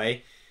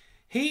Funboy.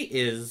 He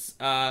is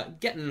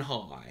getting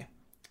high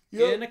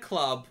in a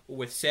club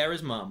with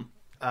Sarah's mum.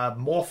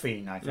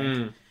 Morphine, I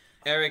think.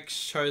 Eric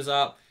shows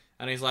up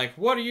and he's like,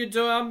 what are you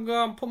doing? I'm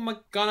going to put my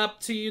gun up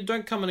to you.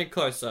 Don't come any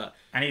closer.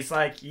 And he's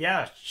like,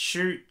 yeah,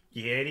 shoot,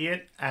 you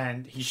idiot.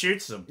 And he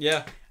shoots him.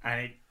 Yeah.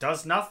 And it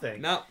does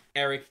nothing. No.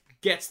 Eric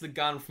gets the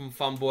gun from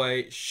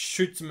Funboy,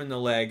 shoots him in the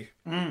leg.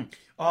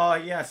 Oh,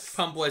 yes.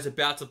 Funboy's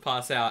about to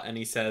pass out and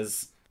he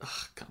says,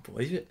 oh, can't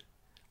believe it.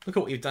 Look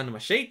at what you've done to my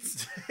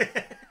sheets.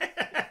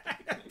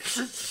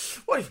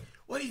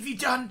 What have you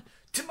done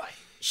to my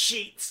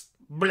sheets?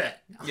 Blech.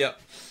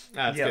 Yep.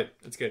 That's good.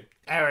 That's good.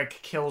 Eric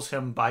kills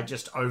him by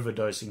just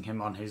overdosing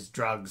him on his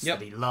drugs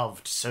that he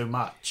loved so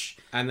much.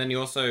 And then he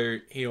also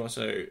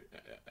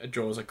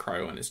draws a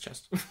crow on his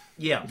chest.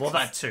 Yeah, well,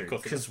 that too.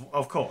 Because,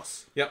 of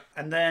course. Yep.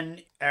 And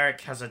then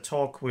Eric has a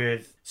talk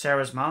with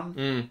Sarah's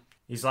mum.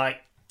 He's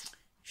like,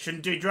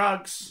 shouldn't do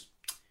drugs.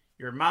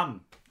 You're a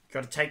mum.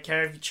 Got to take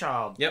care of your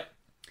child. Yep.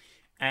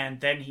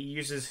 And then he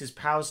uses his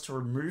powers to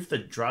remove the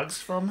drugs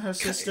from her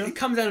system. It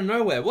comes out of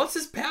nowhere. What's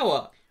his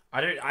power? I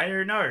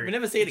don't know. We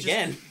never see it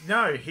again.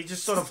 No, he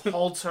just sort of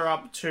holds her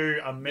up to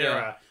a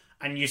mirror,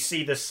 and you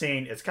see the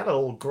scene. It's kind of a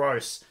little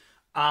gross,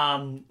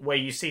 where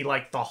you see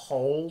like the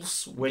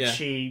holes which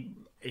he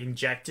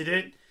injected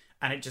it,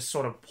 and it just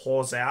sort of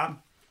pours out.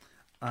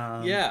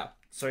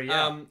 So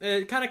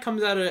it kind of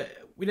comes out of.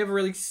 We never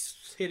really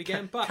see it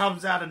again, but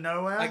comes out of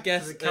nowhere. I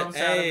guess it comes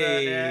out of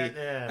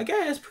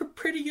again, it's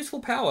pretty useful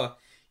power.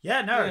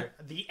 Yeah, no,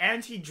 the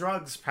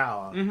anti-drugs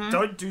power.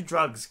 Don't do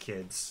drugs,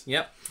 kids.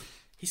 Yep.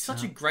 He's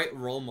such a great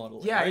role model.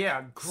 Yeah, right?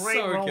 yeah,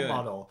 great role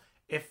model.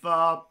 If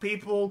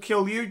people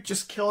kill you,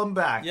 just kill them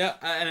back. Yeah,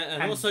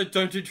 and also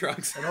don't do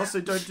drugs. And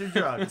also don't do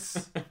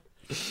drugs.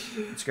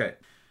 It's great.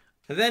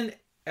 And then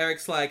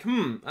Eric's like,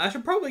 I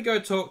should probably go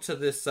talk to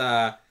this,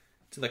 to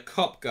the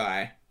cop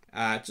guy,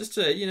 just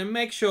to,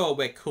 make sure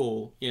we're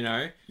cool,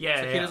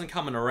 Yeah, so he doesn't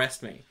come and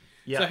arrest me.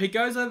 Yeah. So he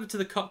goes over to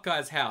the cop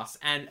guy's house,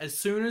 and as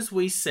soon as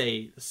we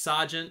see the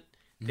sergeant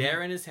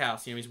there in his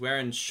house, he's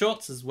wearing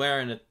shorts, he's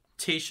wearing a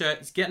t-shirt,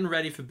 he's getting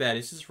ready for bed,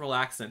 he's just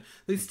relaxing.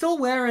 But he's still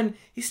wearing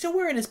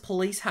his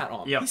police hat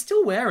on. Yep. He's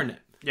still wearing it.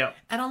 Yep.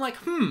 And I'm like,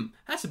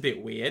 that's a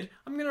bit weird.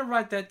 I'm gonna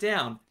write that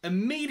down.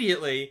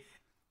 Immediately,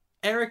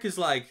 Eric is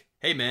like,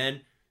 hey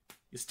man,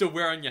 you're still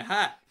wearing your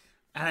hat.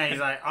 And then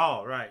he's like,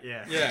 oh, right,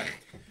 yeah. Yeah.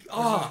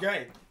 This is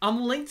great.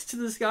 I'm linked to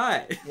this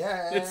guy.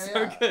 Yeah, It's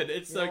so good.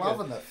 It's so You're good.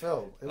 loving that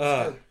film. It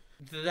was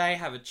good. They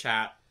have a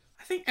chat.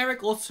 I think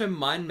Eric also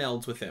mind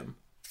melds with him.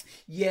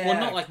 Yeah. Well,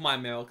 not like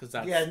mind meld, because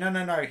that's... Yeah, no.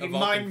 He Vulcan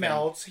mind thing.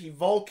 melds. He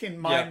Vulcan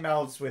mind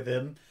melds with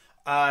him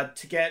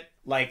to get,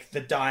 like, the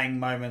dying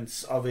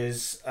moments of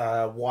his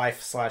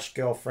wife slash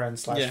girlfriend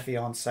slash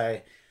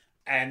fiance,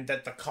 and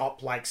that the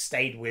cop, like,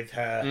 stayed with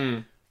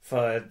her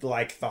for,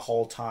 like, the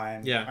whole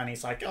time. Yeah. And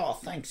he's like, oh,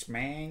 thanks,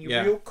 man. You're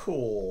Yeah. real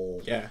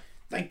cool. Yeah.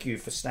 Thank you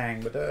for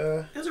staying with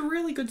her. It was a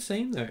really good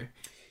scene, though.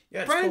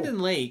 Yeah, it's Brandon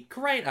cool. Lee,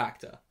 great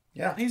actor.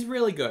 Yeah. He's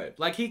really good.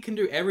 Like, he can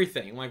do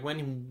everything. Like, when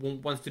he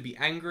wants to be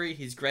angry,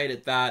 he's great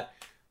at that.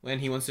 When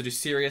he wants to do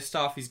serious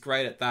stuff, he's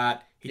great at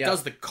that. He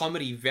does the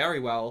comedy very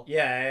well.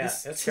 Yeah.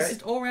 It's That's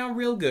just great. all around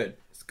real good.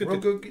 It's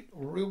good.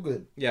 Real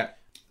good. Yeah.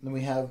 Then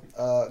we have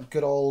a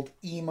good old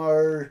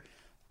emo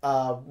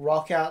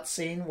rock out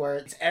scene where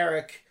it's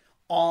Eric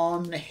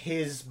on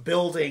his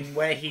building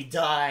where he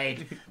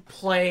died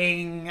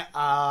playing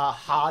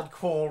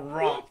hardcore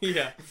rock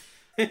Yeah.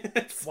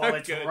 It's while so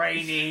it's good.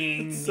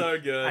 raining. So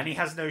good. And he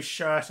has no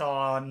shirt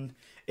on.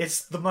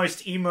 It's the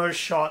most emo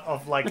shot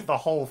of like the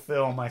whole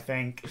film, I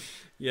think.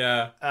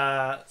 Yeah.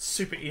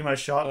 Super emo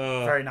shot.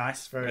 Very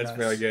nice. Very It's nice.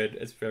 very good.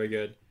 It's very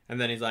good. And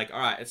then he's like, all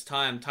right, it's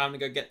time to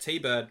go get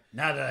T-Bird.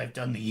 Now that I've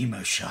done the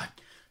emo shot,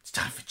 it's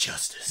time for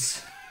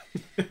justice.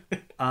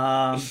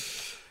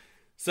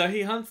 So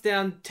he hunts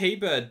down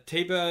T-Bird.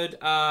 T-Bird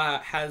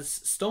has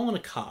stolen a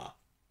car.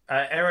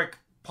 Eric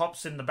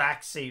pops in the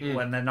back seat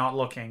when they're not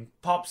looking,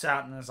 pops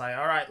out and is like,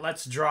 all right,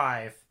 let's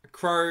drive.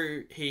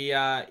 Crow, he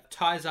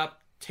ties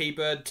up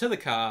T-Bird to the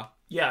car.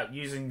 Yeah,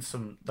 using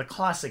the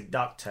classic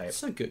duct tape.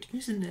 So good.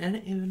 Use it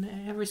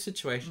in every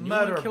situation.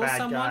 Murder you want a to kill bad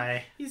someone?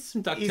 guy. Use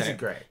some duct Easy tape.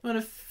 great. You want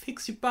to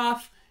fix your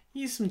bath?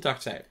 Use some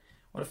duct tape.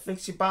 Want to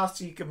fix your bath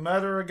so you can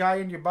murder a guy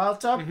in your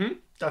bathtub? Mm-hmm.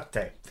 Duct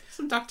tape.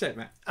 Some duct tape,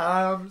 man.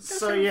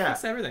 So yeah,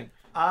 Fix everything.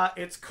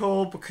 it's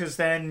cool because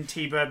then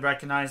T-Bird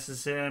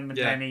recognizes him and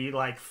Yeah. then he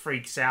like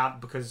freaks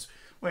out because,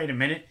 wait a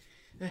minute,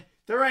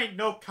 there ain't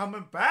no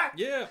coming back.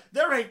 Yeah.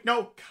 There ain't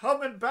no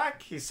coming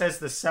back. He says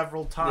this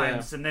several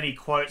times and then he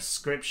quotes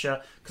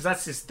scripture because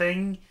that's his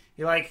thing.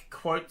 He like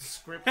quotes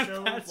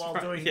scripture That's while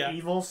right, doing yeah.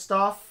 evil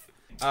stuff.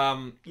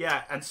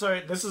 Yeah, and so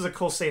this is a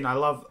cool scene. I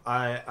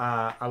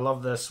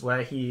love this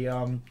where he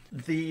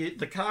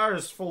the car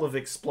is full of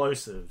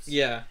explosives.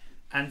 Yeah.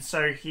 And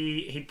so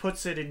he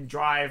puts it in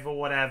drive or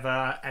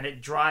whatever, and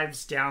it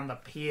drives down the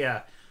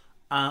pier.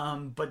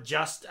 But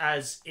just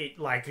as it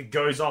like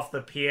goes off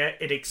the pier,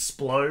 it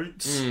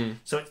explodes.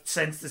 So it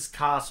sends this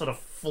car sort of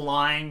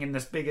flying in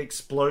this big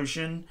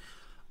explosion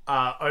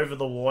over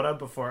the water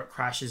before it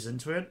crashes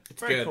into it.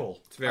 It's very good. cool.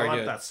 It's very I good.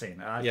 love that scene.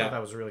 I Yeah. thought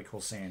that was a really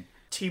cool scene.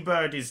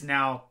 T-Bird is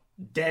now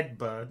Dead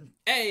Bird.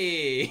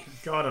 Hey!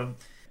 Got him.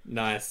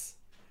 Nice.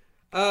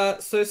 So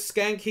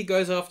Skank, he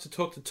goes off to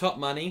talk to Top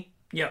Money,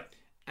 Yep.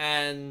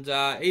 and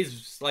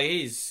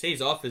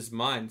he's off his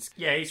mind.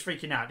 Yeah, he's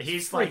freaking out.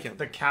 He's freaking. like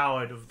the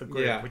coward of the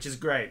group, Yeah. which is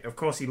great. Of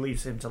course, he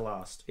leaves him to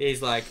last.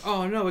 He's like,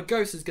 oh no, a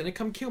ghost is gonna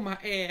come kill my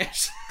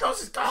ass.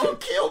 Ghost is gonna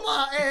kill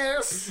my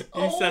ass.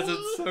 He says it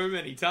so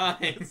many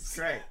times.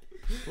 Great.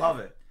 Love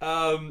it.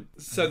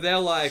 So they're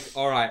like,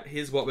 all right,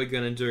 here's what we're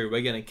gonna do.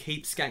 We're gonna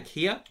keep Skank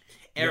here.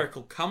 Eric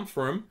will come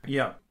for him.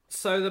 Yep.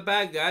 So the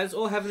bad guys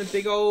all having a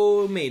big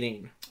old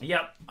meeting.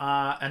 Yep.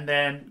 And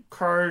then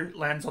Crow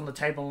lands on the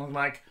table and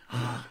like,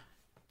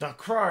 the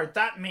Crow,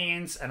 that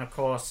means, and of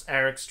course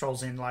Eric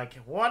strolls in like,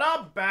 what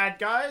up, bad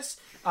guys?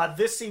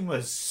 This scene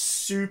was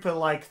super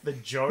like the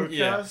Joker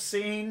Yeah.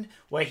 scene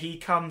where he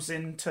comes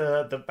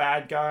into the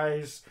bad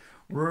guy's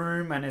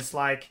room and is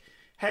like,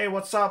 hey,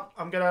 what's up?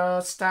 I'm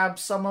gonna stab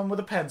someone with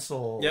a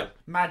pencil. Yep.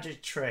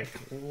 Magic trick.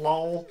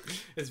 Lol.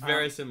 It's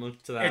very similar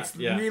to that. It's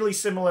really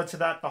similar to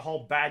that, the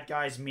whole bad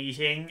guys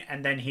meeting,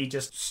 and then he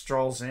just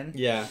strolls in.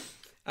 Yeah.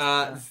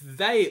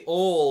 They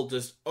all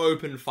just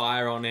open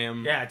fire on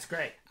him. Yeah, it's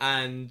great.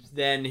 And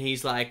then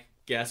he's like,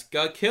 guess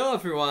go kill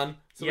everyone.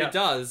 So Yeah. he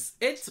does.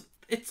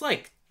 It's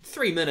like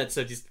 3 minutes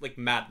of just like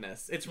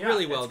madness. It's Yeah,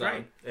 really well it's done.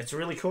 great. It's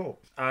really cool.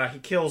 He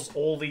kills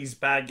all these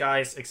bad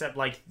guys except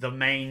like the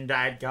main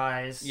bad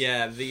guys.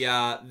 Yeah,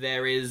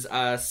 there is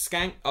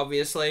Skank,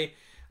 obviously.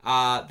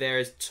 There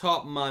is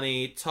Top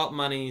Money, Top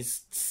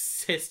Money's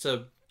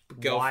sister,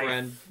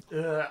 girlfriend,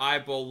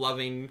 eyeball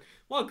loving.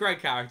 What a great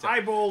character.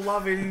 Eyeball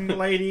loving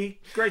lady.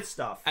 Great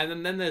stuff.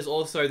 And then there's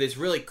also this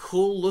really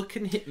cool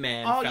looking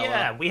hitman Oh fella.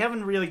 yeah, we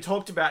haven't really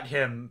talked about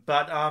him,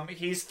 but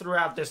he's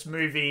throughout this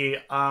movie,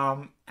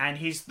 and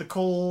he's the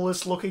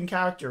coolest looking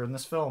character in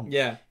this film.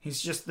 Yeah.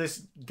 He's just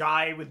this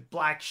guy with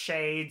black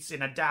shades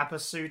in a dapper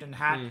suit and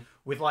hat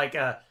with like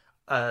a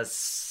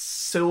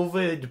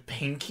silvered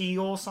pinky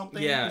or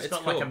something. Yeah, he's it's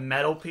got like cool. a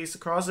metal piece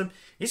across him.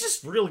 He's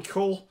just really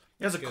cool.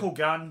 He has a cool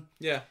gun.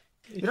 Yeah.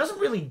 He doesn't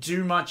really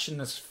do much in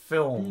this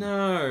film.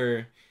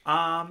 No.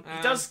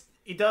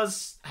 He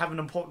does have an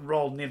important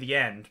role near the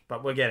end,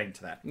 but we're getting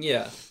to that.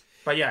 Yeah.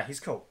 But yeah, he's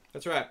cool.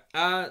 That's right.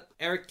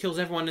 Eric kills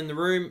everyone in the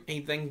room.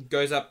 He then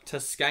goes up to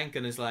Skank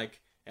and is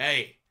like,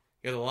 hey,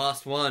 you're the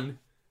last one.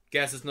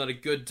 Guess it's not a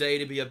good day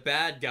to be a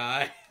bad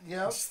guy.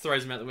 Yep. Just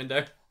throws him out the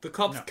window. The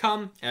cops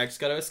come. Eric's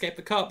got to escape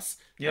the cops.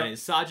 Yep. And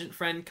his sergeant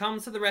friend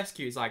comes to the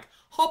rescue. He's like,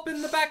 hop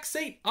in the back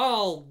seat.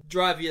 I'll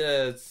drive you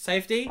to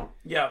safety.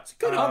 Yeah,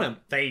 good on him.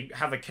 They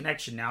have a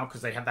connection now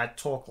because they have that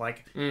talk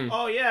like,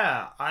 "Oh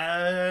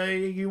yeah,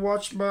 you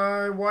watched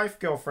my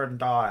girlfriend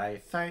die.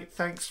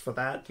 Thanks for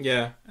that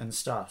Yeah. and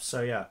stuff."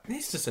 So yeah,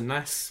 He's just a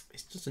nice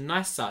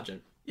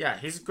sergeant. yeah,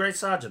 he's a great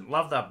sergeant.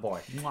 Love that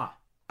boy.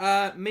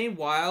 Mwah.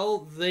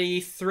 Meanwhile, the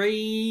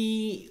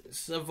 3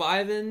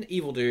 surviving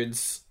evil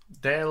dudes,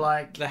 They're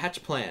like, the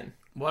Hatch Plan.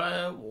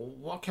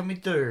 what can we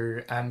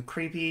do? And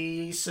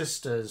creepy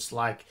sisters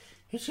like,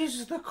 it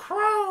is the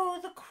crow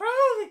that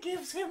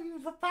gives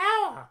him the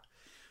power.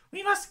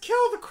 We must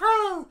kill the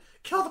crow.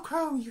 Kill the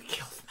crow. You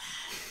kill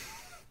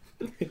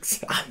the man.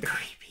 Exactly. I'm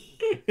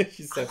creepy.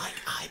 She's I so... like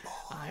eyeballs.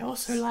 I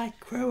also like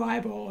crow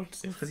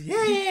eyeballs.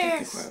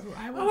 Yes. Crow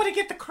I eyeballs. want to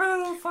get the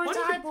crow for its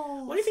What do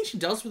eyeballs. you think she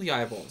does with the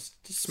eyeballs?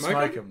 Just smoke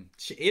Smoke them? 'em.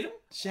 She eat them?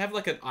 She have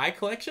like an eye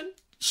collection?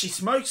 She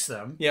smokes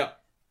them, Yeah.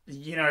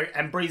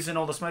 and breathes in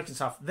all the smoke and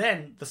stuff.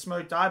 Then the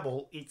smoked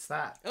eyeball eats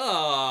that.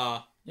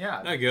 Ah,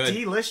 Yeah. No good.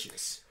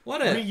 Delicious.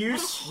 what a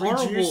Reuse,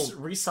 horrible... reduce,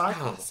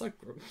 recycle. Ah, so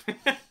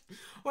gross.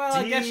 Well,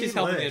 I guess she's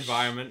helping the Delish.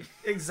 environment.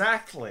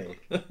 Exactly.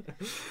 And,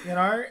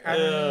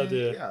 Oh,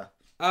 dear.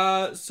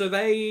 yeah. So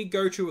they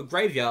go to a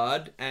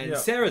graveyard, and Yeah.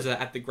 Sarah's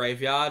at the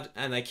graveyard,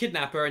 and they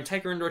kidnap her and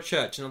take her into a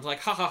church. And it's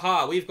like, ha ha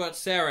ha, we've got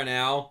Sarah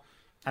now.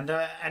 And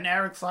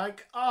Eric's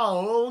like,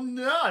 oh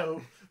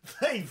no,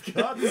 they've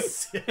got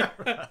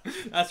Sarah.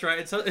 That's right.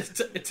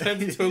 It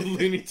turns into a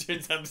Looney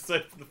Tunes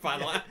episode for the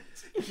final act.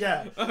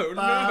 Yeah. Oh,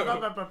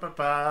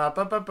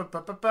 no.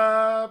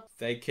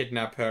 They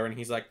kidnap her, and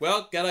he's like,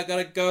 well,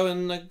 gotta go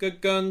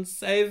and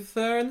save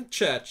her in the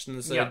church.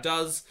 And so Yeah. he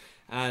does,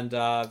 and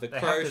the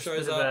crow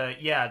shows up.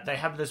 They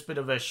have this bit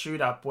of a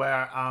shoot up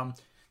where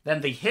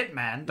then the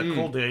hitman, the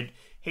cool dude,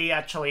 he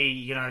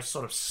actually,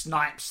 sort of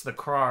snipes the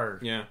crow.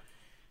 Yeah.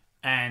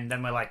 And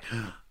then we're like,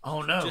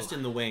 oh no. Just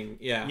in the wing.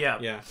 Yeah. Yeah.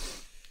 Yeah.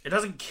 It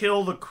doesn't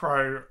kill the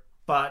crow,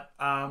 but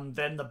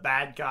then the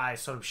bad guy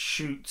sort of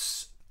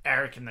shoots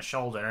Eric in the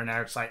shoulder, and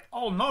Eric's like,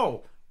 oh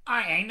no,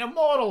 I ain't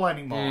immortal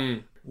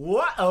anymore.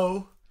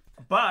 Whoa.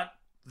 But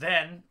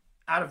then,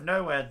 out of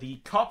nowhere, the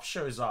cop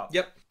shows up.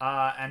 Yep.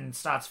 And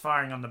starts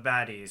firing on the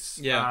baddies.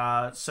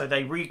 Yeah. So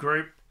they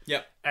regroup.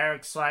 Yep.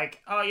 Eric's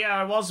like, oh yeah,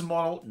 I was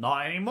immortal.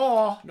 Not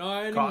anymore.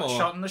 Not anymore. Got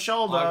shot in the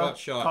shoulder. I got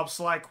shot. Cop's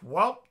like,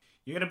 well,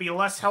 you're going to be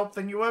less help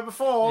than you were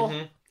before.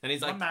 Mm-hmm. And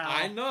he's like, man.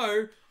 I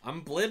know,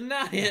 I'm bleeding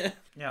out here.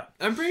 Yeah.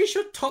 I'm pretty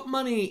sure Top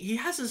Money, he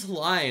has this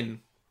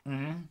line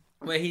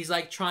where he's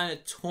like trying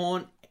to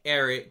taunt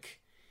Eric.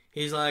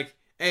 He's like,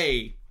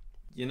 hey,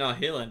 you're not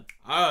healing.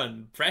 I got an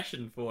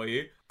impression for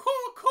you.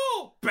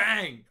 Cool.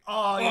 Bang.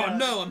 Oh, yeah. Oh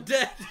no, I'm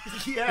dead.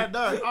 Yeah,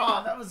 no.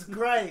 Oh, that was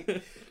great.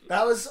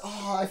 That was.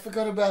 Oh, I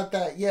forgot about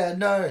that. Yeah,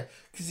 no.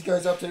 Because he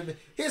goes up to him.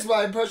 Here's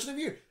my impression of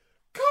you.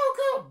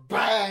 Go,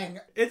 bang.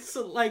 It's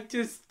like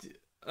just...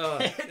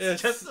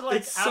 It's just like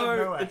it's out so, of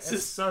nowhere. It's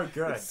just so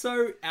good. It's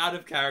so out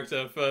of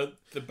character for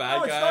the bad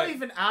No, it's guy. not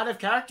even out of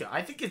character.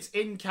 I think it's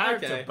in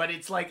character, Okay. but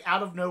it's like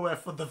out of nowhere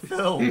for the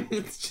film.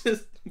 It's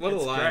just what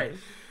It's a line. great.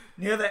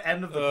 Near the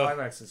end of the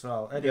climax as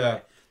well. Anyway, Yeah.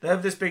 they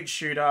have this big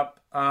shoot up.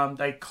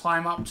 They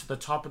climb up to the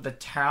top of the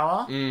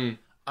tower. Mm.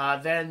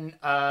 Then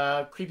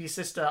creepy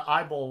sister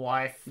eyeball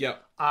wife.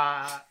 Yep.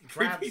 Grabs...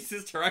 Creepy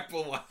Sister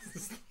Apple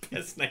was the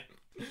best name.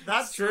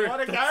 That's True.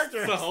 what a character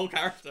That's the is. whole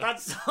character. That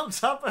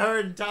sums up her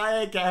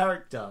entire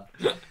character.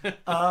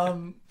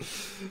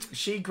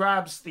 She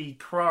grabs the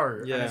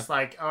crow Yeah. and it's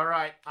like, all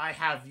right, I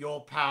have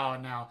your power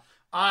now.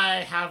 I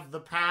have the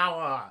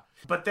power.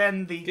 But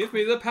then the... Give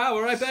me the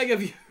power, I beg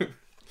of you.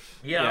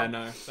 Yeah. Yeah,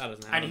 no, that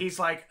doesn't happen. And he's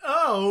like,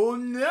 oh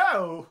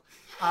no.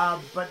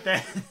 But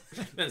then...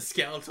 Then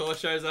Skeletor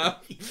shows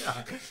up.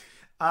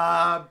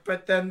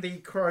 But then the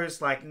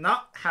crow's like,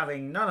 not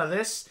having none of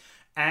this.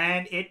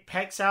 And it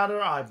pecks out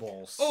her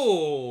eyeballs.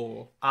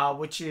 Oh.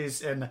 Which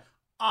is an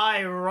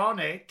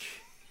ironic...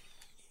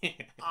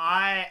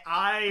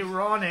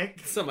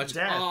 ironic So much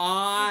death.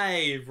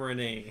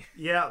 irony.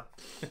 Yeah.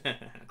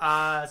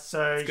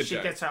 So a good she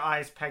joke. gets her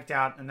eyes pecked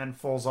out and then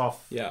falls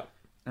off Yeah.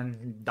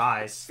 and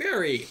dies.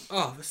 Very.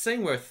 Oh, the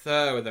scene where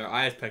Thur with her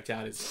eyes pecked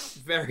out is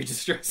very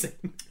distressing.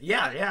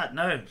 Yeah,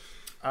 no.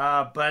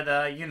 But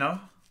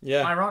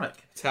Yeah. ironic.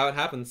 That's how it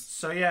happens.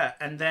 So yeah,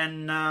 and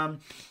then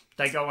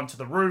they go onto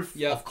the roof.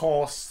 Yeah. Of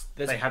course,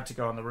 There's- they had to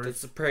go on the roof.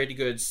 It's a pretty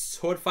good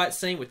sword fight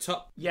scene with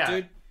Top Yeah.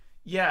 Dude.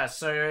 Yeah,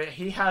 so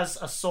he has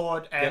a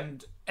sword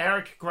and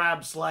Eric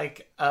grabs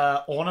like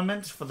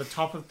ornament for the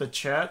top of the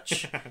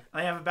church.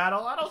 They have a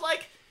battle, and I was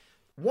like,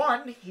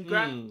 one, he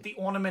grabbed the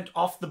ornament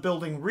off the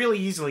building really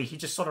easily. He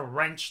just sort of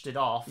wrenched it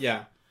off.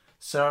 Yeah.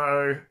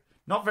 So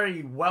not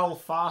very well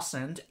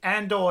fastened,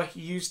 and or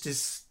he used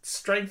his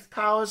strength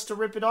powers to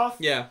rip it off.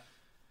 Yeah.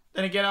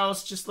 Then again, I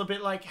was just a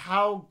bit like,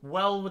 how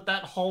well would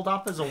that hold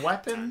up as a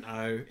weapon?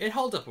 No, it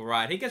holds up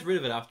alright. He gets rid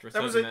of it after a That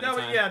certain was amount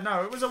of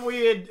time.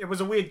 it was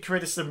a weird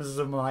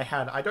criticism I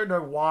had. I don't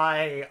know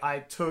why I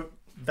took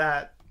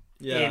that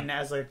in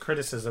as a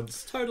criticism.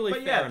 It's totally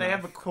But fair yeah, they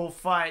enough. have a cool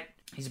fight.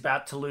 He's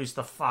about to lose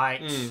the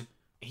fight.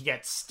 He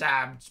gets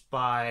stabbed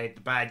by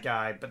the bad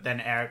guy, but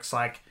then Eric's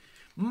like,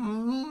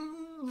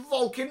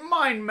 Vulcan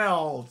mind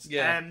meld.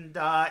 Yeah. And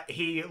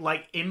he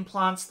like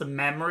implants the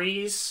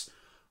memories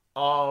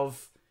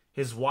of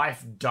his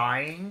wife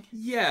dying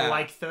Yeah. for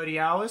like 30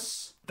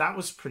 hours. That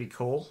was pretty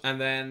cool. And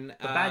then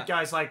The bad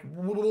guy's like,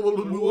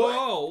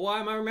 whoa, why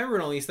am I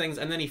remembering all these things?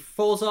 And then he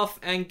falls off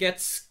and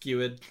gets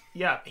skewered.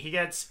 yeah, he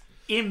gets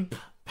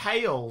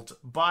impaled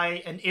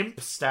by an imp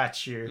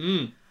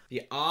statue.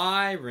 The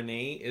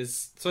irony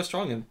is so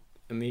strong in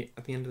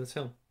at the end of this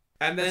film.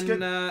 And then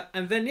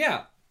good.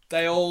 yeah,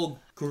 they all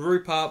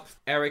group up.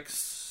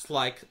 Eric's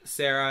like,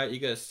 Sarah, you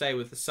gotta stay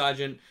with the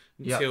sergeant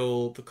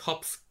until the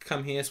cops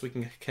come here, so we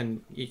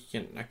can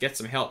get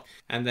some help.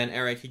 And then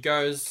Eric, he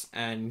goes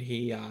and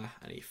he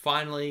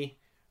finally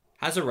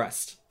has a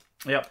rest.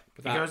 Yep.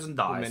 He goes and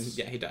dies.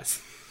 Yeah, he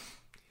does.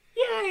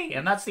 Yay!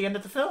 And that's the end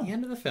of the film. The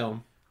end of the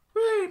film.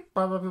 That's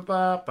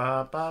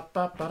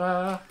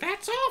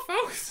all,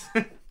 folks.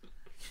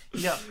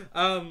 Yep.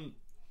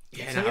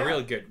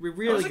 Really good.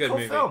 Really It was a good cool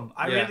movie. film.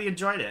 I really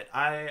enjoyed it.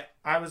 I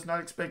was not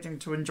expecting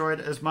to enjoy it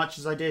as much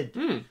as I did.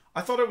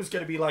 I thought it was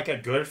going to be like a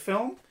good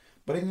film,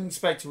 but I didn't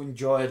expect to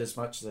enjoy it as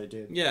much as I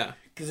did. Yeah.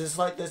 Because it's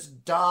like this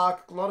a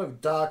lot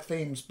of dark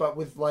themes, but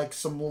with like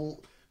some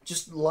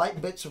just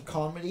light bits of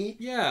comedy.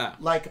 Yeah.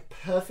 Like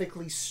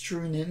perfectly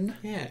strewn in.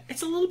 Yeah.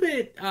 It's a little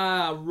bit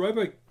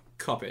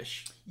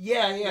RoboCop-ish.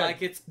 Yeah, yeah.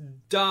 Like, it's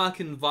dark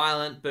and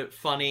violent, but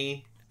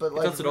funny. but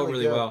like It does it all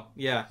really good. well.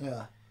 Yeah.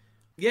 Yeah.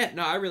 Yeah,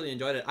 no, I really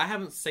enjoyed it. I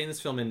haven't seen this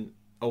film in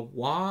a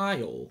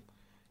while.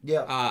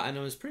 Yeah. And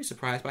I was pretty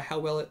surprised by how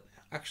well it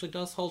actually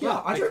does hold Yeah,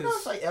 up. I don't know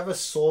because- if I ever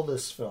saw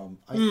this film.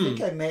 I think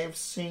I may have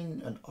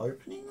seen an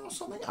opening or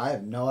something. I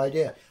have no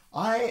idea.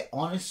 I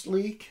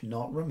honestly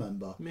cannot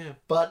remember. Yeah.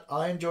 But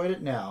I enjoyed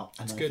it now,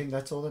 and I good. think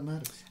that's all that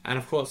matters. And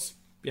of course,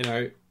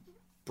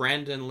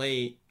 Brandon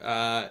Lee,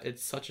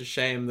 it's such a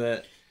shame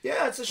that...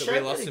 Yeah, it's a we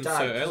shame lost that he him died.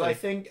 so 'Cause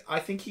early. I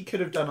think he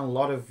could have done a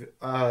lot of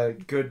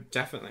good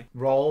Definitely.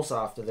 roles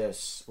after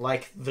this,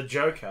 like the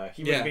Joker.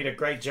 He would have been a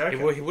great Joker.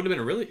 He would have been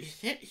a really...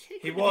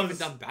 He was- even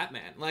done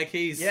Batman. Like,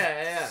 he's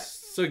Yeah.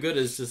 so good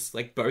as just,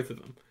 like, both of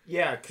them.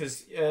 Yeah,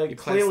 because plays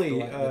clearly the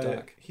light and the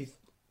dark. Heath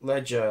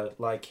Ledger,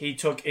 like, he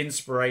took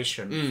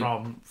inspiration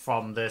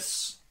from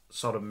this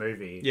sort of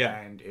movie. Yeah.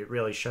 And it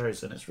really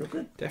shows, and it's real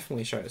good.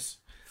 Definitely shows.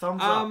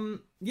 Thumbs up.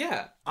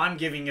 Yeah. I'm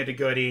giving it a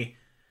goodie.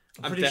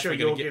 I'm pretty sure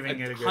definitely you're gonna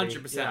giving it a goodie.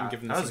 100% I'm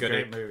giving this that was a a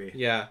goodie. great movie.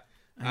 Yeah.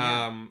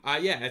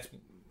 It's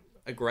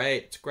a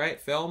great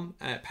film,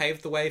 and it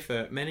paved the way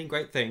for many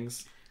great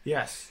things.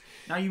 Yes.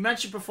 Now, you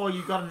mentioned before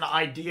you got an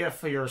idea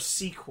for your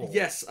sequel.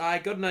 Yes, I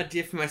got an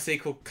idea for my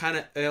sequel kind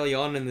of early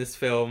on in this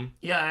film.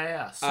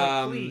 Yeah.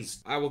 So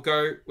please. I will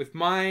go with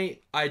my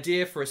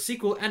idea for a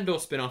sequel and/or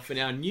spin-off in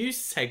our new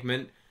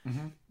segment,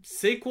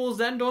 sequels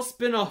and/or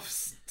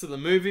spin-offs to the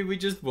movie we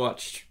just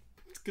watched.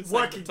 It's a good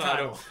segment Working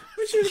title.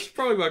 We should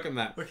probably work on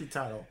that. Wiki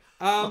title.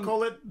 I'll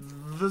call it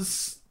the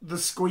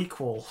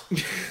Squeakquel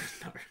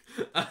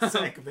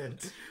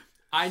segment.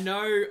 I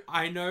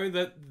know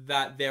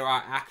that there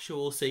are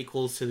actual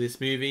sequels to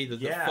this movie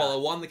that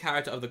follow on the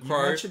character of the You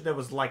Crow. mentioned there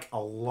was like a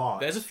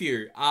lot. There's a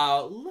few.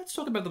 Let's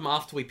talk about them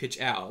after we pitch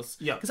ours.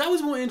 Yeah. Because I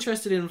was more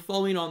interested in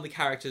following on the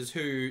characters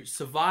who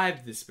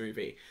survived this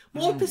movie.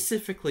 More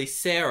specifically,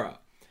 Sarah.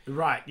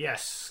 Right,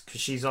 yes.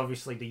 Because she's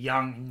obviously the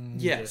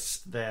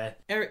youngest there.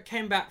 Eric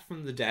came back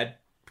from the dead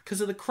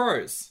because of the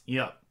crows.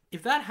 Yep.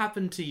 If that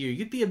happened to you,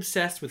 you'd be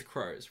obsessed with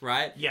crows,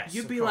 right? Yes.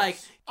 You'd of be course. like,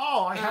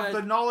 oh, I have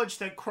the knowledge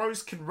that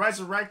crows can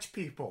resurrect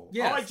people.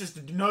 Yes. Oh, I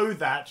just know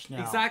that now.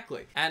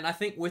 exactly. And I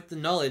think with the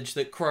knowledge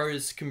that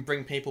crows can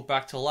bring people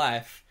back to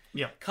life,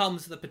 Yep.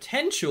 comes the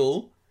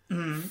potential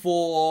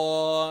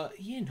for,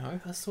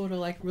 a sort of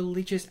like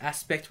religious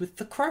aspect with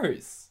the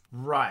crows.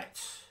 Right.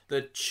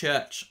 The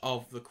Church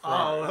of the Crow.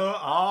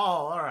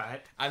 all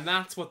right. And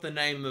that's what the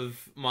name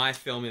of my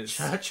film is.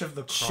 Church of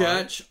the Crow.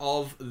 Church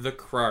of the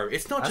Crow.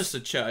 It's not just a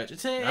church.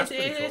 It's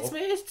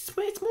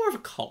more of a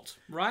cult,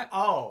 right?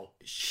 Oh,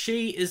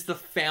 She is the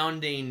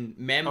founding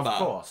member.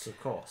 of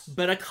course.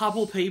 But a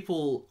couple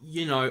people,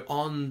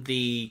 on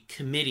the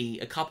committee,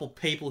 a couple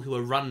people who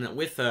are running it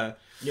with her,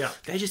 Yeah.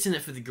 they're just in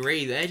it for the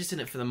greed. They're just in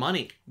it for the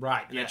money.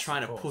 Right, And they're yes,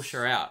 trying of to course. push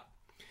her out.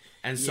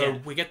 And so Yeah.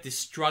 we get this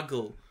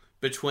struggle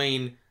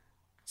between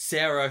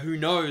Sarah, who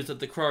knows that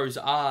the crows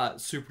are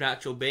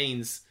supernatural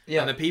beings,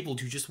 Yeah. and the people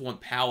who just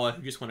want power,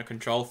 who just want to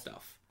control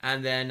stuff.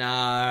 And then,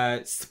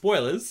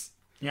 spoilers,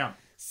 Yeah.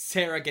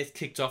 Sarah gets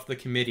kicked off the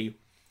committee,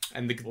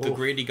 and the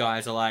greedy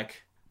guys are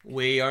like,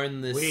 we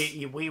own this,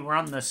 We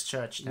run this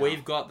church now.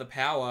 we've got the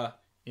power.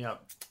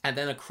 Yep. And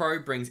then a crow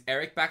brings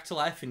Eric back to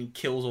life, and he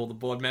kills all the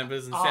board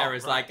members, and Oh,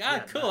 Sarah's right. like, Yeah,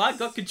 cool, nice. I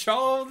got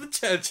control of the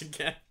church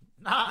again.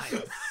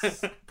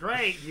 Nice.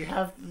 Great. You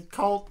have the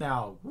cult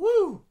now.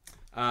 Woo.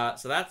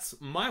 So that's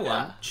my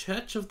one, Yeah.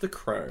 Church of the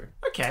Crow.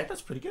 Okay,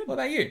 that's pretty good. What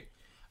about you?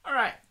 All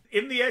right.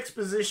 In the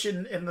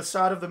exposition in the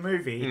start of the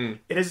movie,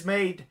 it is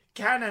made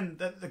canon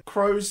that the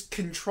crows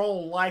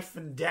control life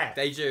and death.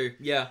 They do,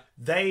 yeah.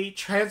 They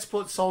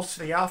transport souls to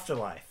the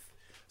afterlife.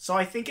 So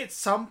I think at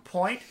some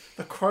point,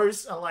 the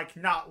crows are like,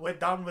 nah, we're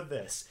done with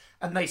this.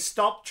 And they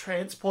stop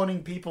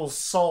transporting people's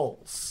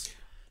souls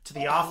to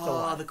the Oh,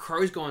 afterlife. the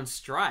crows go on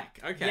strike.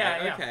 Okay,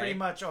 Yeah, okay. pretty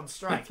much on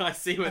strike. I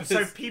see what And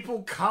this... so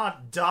people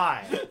can't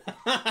die.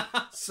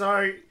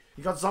 So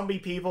you got zombie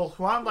people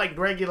who aren't like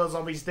regular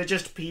zombies, they're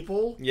just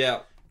people. Yeah,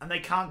 And they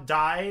can't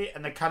die,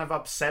 and they're kind of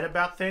upset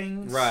about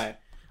things. right.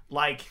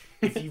 Like,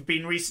 if you've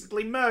been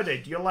recently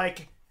murdered, you're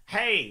like,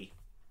 hey,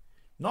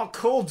 not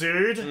cool,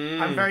 dude.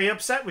 I'm very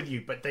upset with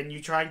you. But then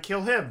you try and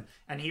kill him,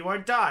 and he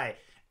won't die.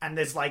 and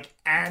there's like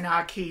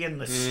anarchy in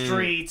the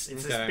streets.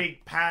 It's this okay.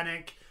 big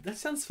panic. That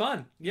sounds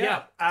fun.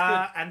 Yeah.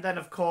 And then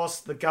of course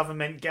the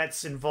government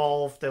gets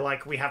involved. They're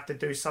like, we have to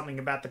do something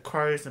about the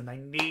crows, and they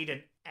need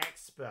an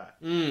expert.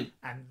 And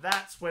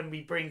that's when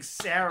we bring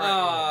Sarah in.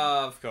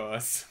 Of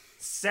course.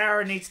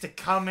 Sarah needs to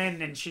come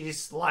in, and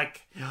she's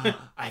like,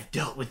 I've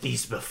dealt with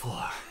these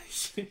before.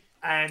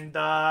 And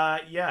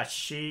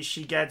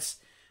she gets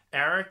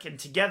Eric, and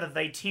together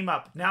they team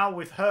up. Now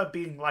with her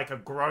being like a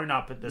grown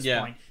up at this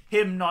point,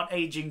 him not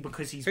aging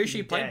because he's Who's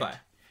she played by?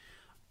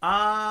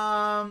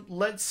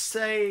 Let's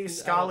say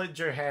Scarlett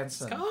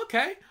Johansson. Oh,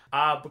 okay.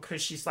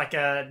 Because she's like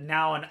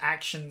now an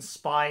action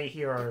spy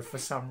hero for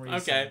some reason.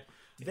 Okay.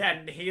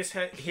 Then here's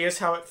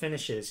how it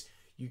finishes.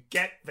 You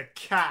get the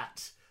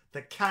cat.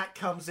 The cat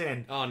comes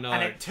in. Oh, no.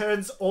 And it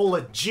turns all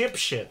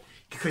Egyptian.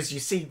 Because you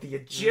see, the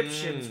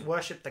Egyptians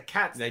worship the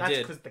cats. They That's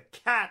did. because the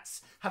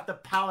cats have the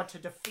power to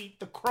defeat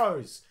the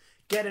crows.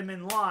 Get him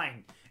in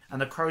line.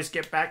 And the crows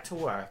get back to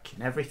work.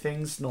 And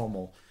everything's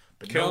normal.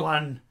 But no Cool.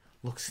 one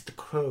looks at the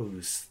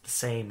crows the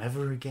same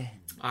ever again.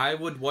 I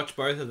would watch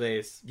both of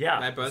these. Yeah,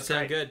 They both it's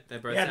sound great. good. They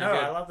both Yeah, sound no,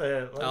 good. I love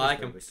the. I like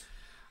them. movies.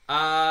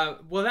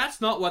 Well, that's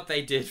not what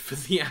they did for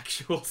the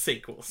actual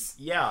sequels.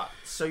 Yeah,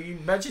 so you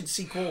mentioned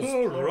sequels.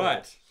 All plural.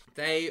 right.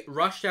 They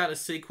rushed out a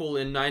sequel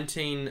in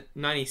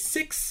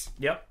 1996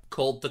 Yep.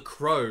 called The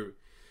Crow,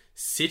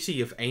 City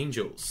of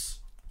Angels.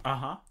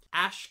 Uh-huh.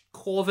 Ash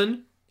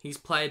Corvin, he's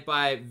played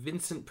by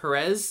Vincent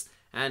Perez,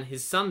 and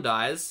his son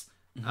dies.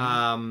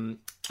 Rough.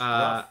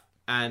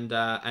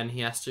 And he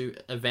has to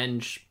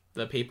avenge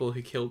the people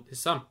who killed his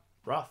son.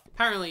 Rough.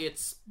 Apparently,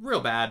 it's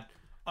real bad.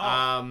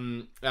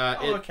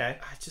 Okay.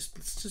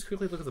 Let's just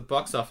quickly look at the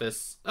box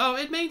office. Oh,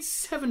 it made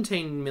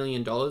 $17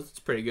 million. It's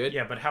pretty good.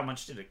 Yeah, but how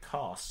much did it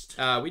cost?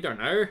 We don't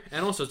know.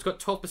 And also, it's got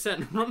 12%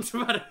 on Rotten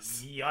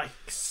Tomatoes.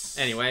 Yikes.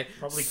 Anyway,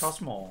 Probably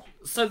cost more.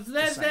 so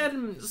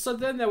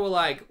then they were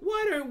like,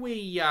 why don't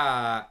we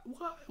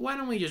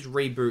just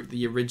reboot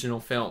the original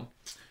film?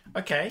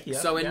 Okay, yeah.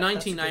 So in yeah,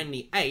 that's good.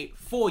 1998,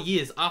 4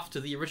 years after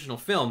the original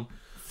film,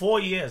 4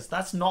 years.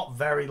 That's not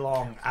very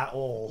long at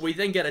all. we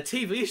then get a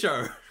TV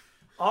show,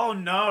 Oh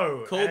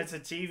no. Called And it's a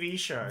TV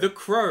show. The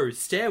Crow: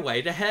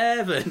 Stairway to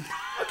Heaven.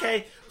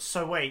 Okay,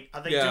 so wait,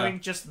 are they Yeah.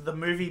 doing just the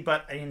movie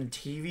but in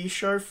TV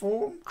show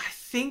form? I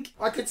think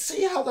I could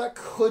see how that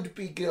could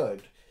be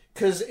good.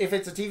 Because if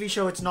it's a TV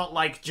show, it's not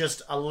like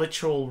just a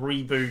literal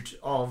reboot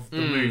of the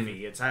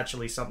movie. It's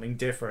actually something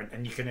different,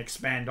 and you can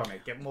expand on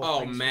it, get more Oh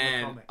things from the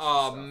man! comics and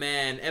Oh stuff.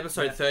 man!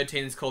 Episode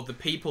 13 is called "The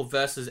People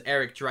versus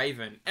Eric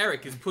Draven."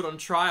 Eric is put on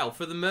trial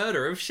for the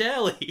murder of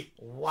Shirley.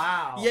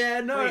 Wow. Yeah,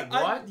 no, Wait,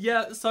 what?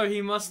 yeah. So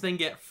he must then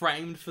get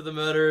framed for the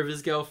murder of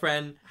his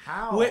girlfriend.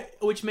 How?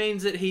 Which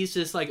means that he's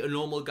just like a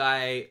normal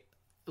guy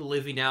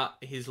living out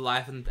his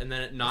life, and then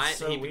at night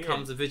so he weird.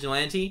 becomes a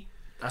vigilante.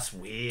 That's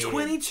weird.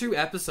 22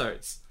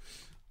 episodes.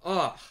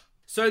 Oh.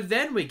 So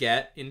then we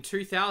get, in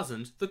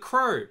 2000, The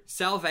Crow: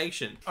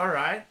 Salvation.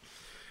 Alright.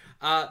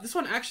 This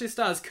one actually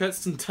stars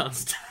Kirsten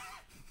Dunst.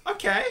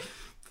 Okay.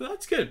 So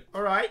that's good.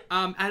 Alright.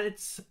 And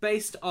it's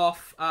based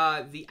off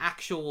the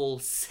actual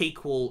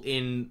sequel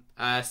in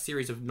a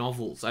series of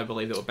novels, I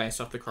believe, that were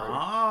based off the Crow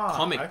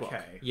comic book.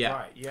 Okay. Yeah.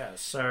 Right, yeah.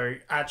 So,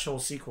 actual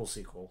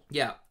sequel.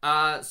 Yeah.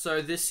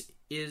 So this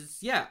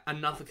is,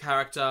 another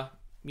character,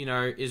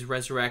 is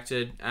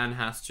resurrected and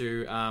has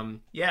to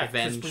Yeah, because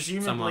avenge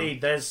presumably someone.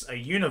 there's a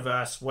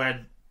universe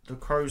where the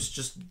crows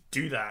just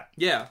do that.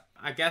 Yeah,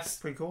 I guess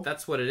Pretty cool.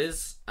 that's what it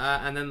is.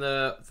 And then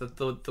the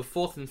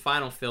fourth and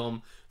final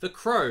film, The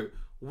Crow: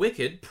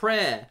 Wicked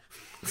Prayer.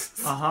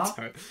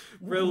 Uh-huh.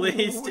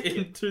 Released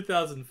in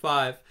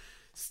 2005,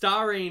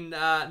 starring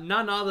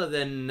none other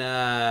than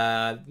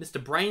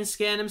Mr.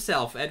 Brainscan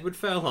himself, Edward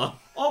Furlong.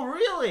 Oh,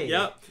 really?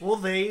 Yep. Well,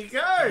 there you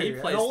go. He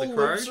plays it all the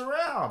Crow. loops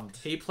around.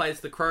 He plays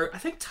the Crow. I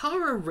think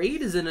Tara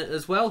Reid is in it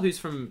as well, who's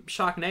from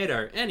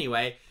Sharknado.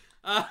 Anyway.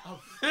 Oh,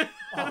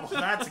 well,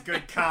 that's a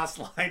good cast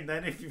line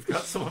then. If you've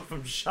got someone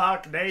from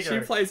Sharknado, She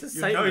plays a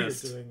you know you're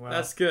Satanist. doing well.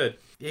 That's good.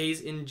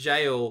 He's in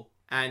jail,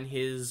 and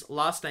his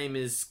last name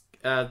is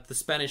the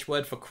Spanish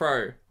word for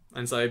crow,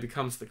 and so he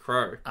becomes the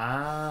Crow.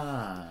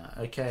 Ah,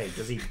 okay.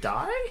 Does he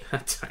die?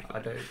 I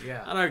don't.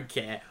 Yeah. I don't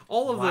care.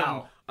 All of them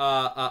Wow.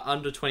 are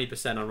under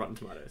 20% on Rotten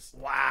Tomatoes.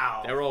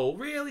 Wow. They're all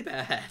really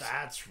bad.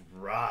 That's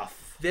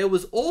rough. There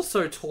was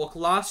also talk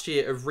last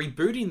year of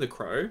rebooting The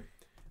Crow,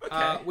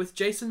 with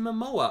Jason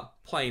Momoa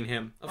playing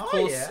him. Of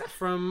course, yeah.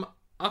 from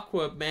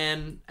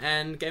Aquaman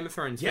and Game of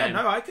Thrones. Yeah, fame.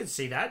 no, I could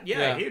see that.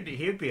 Yeah, Yeah.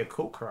 he'd be a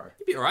cool crow.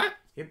 He'd be alright.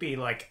 He'd be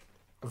like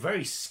a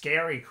very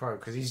scary crow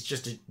because he's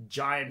just a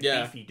giant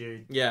Yeah. beefy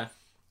dude. Yeah.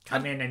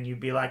 Come in and you'd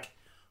be like,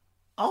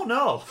 oh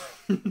no,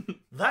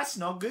 that's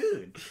not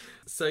good.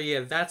 So yeah,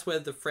 that's where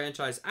the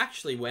franchise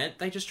actually went.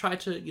 They just tried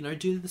to,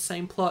 do the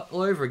same plot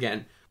all over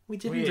again. We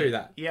didn't do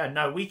that. Yeah,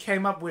 no, we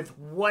came up with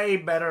way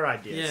better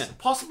ideas. Yeah.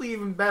 Possibly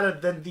even better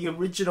than the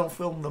original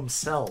film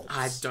themselves.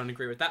 I don't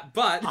agree with that,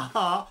 but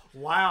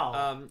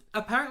Wow.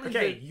 apparently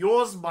Okay,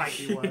 yours might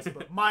be worse,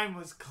 but mine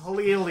was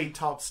clearly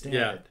top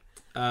yeah.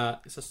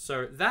 standard.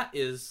 So that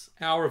is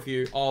our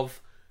review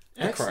of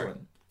The Crow.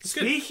 Excellent. It's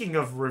good. Speaking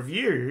of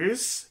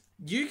reviews,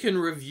 You can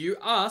review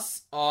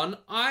us on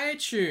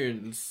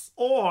iTunes.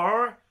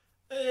 or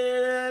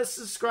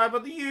subscribe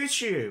on the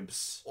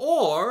YouTubes,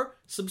 Or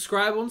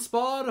subscribe on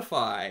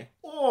Spotify.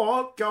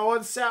 or go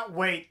on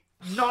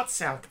not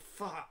Sound.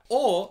 Fuck.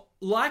 Or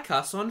like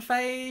us on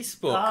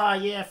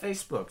Facebook. Yeah,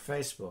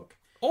 Facebook.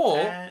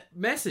 Or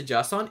message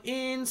us on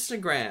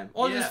Instagram.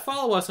 Or Yeah. just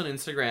follow us on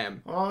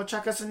Instagram. Or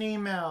check us an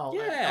email.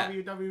 Yeah. At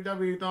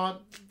www.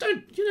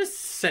 Don't you just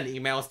send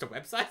emails to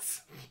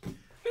websites?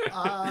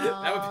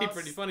 That would be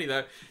pretty funny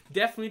though.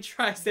 Definitely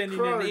try sending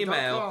an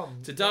email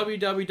to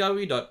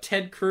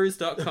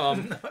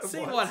www.tedcruz.com. See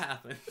what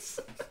happens.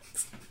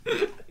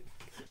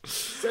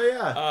 So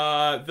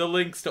yeah. The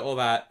links to all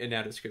that in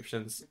our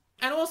descriptions.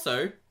 And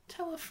also,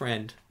 tell a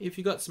friend. If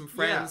you got some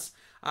friends,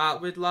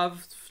 we'd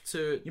love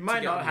to. You might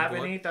to get not on have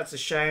board. any. That's a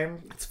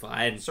shame. It's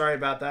fine. Sorry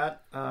about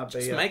that.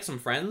 Just yeah. make some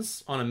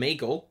friends on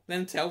Omegle,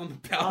 then tell them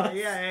about Oh,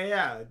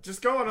 yeah.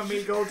 Just go on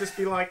Omegle, just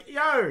be like,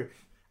 yo,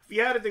 if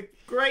you had a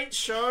great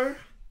show,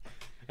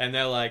 And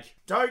they're like,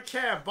 don't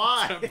care,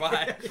 bye.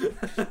 bye.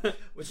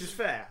 Which is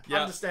fair.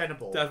 Yeah,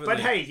 Understandable. definitely. But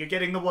hey, you're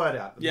getting the word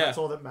out. And Yeah. That's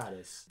all that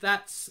matters.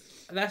 That's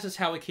just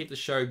how we keep the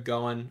show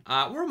going.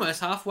 We're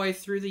almost halfway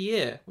through the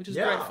year, which is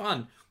Yeah. great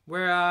fun.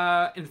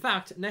 We're, in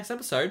fact, next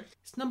episode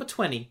is number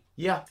 20.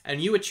 Yeah.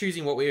 And you were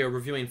choosing what we were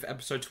reviewing for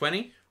episode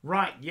 20.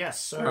 Right, yes.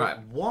 So, Right.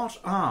 what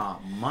are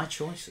my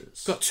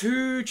choices? Got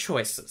two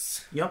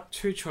choices. Yep.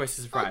 Two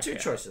choices right Two here.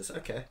 choices.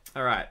 Okay.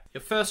 All right. Your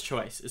first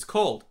choice is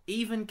called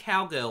Even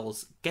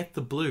Cowgirls Get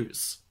the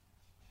Blues.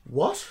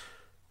 What?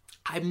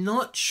 I'm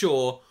not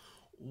sure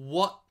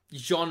what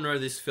genre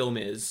this film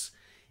is.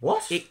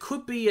 What? It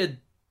could be a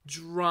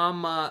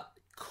drama,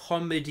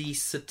 comedy,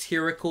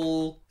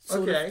 satirical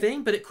sort Okay. of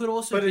thing, but it could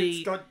also but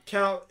be it's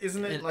got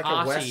isn't it an like a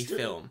arty western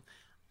film.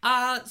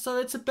 So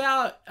it's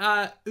about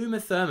Uma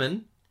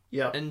Thurman,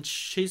 Yeah. and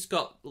she's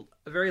got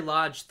very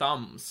large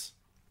thumbs,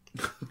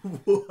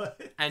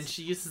 What? and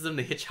she uses them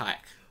to hitchhike.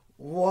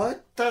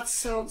 What? That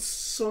sounds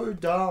so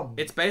dumb.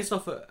 It's based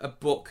off a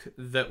book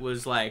that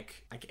was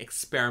like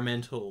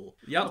experimental.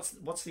 Yep.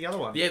 What's the other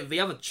one? The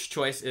other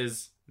choice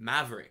is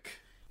Maverick.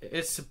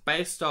 It's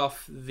based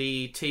off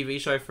the TV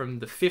show from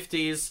the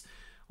 50s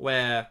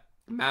where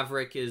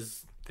Maverick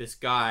is this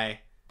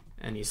guy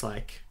and he's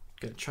like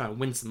going to try and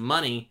win some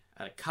money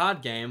at a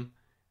card game,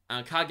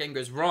 and a card game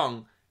goes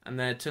wrong, and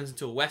then it turns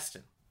into a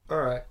western.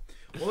 Alright.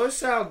 Well, those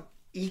sound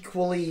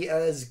equally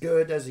as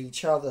good as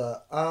each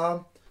other.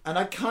 And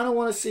I kind of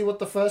want to see what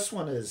the first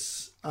one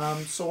is.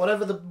 So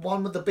whatever the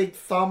one with the big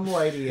thumb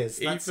lady is,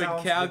 that Even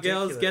sounds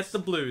cowgirls ridiculous. get the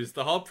blues.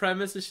 The whole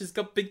premise is she's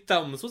got big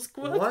thumbs.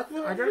 What?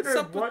 I don't What's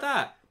know up with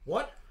that?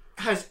 What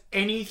has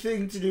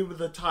anything to do with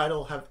the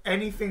title? Have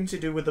anything to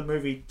do with the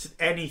movie?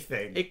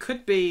 Anything? It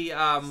could be,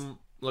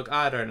 look,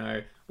 I don't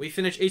know. We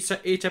finish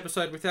each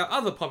episode with our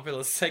other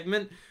popular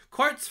segment,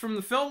 quotes from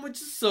the film which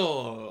you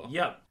saw.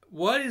 Yep.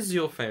 What is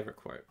your favourite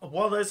quote?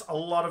 Well, there's a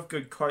lot of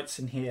good quotes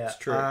in here. It's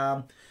true.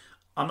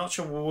 I'm not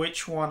sure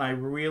which one I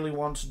really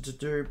wanted to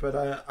do, but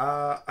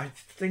I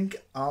think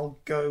I'll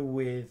go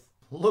with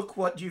 "Look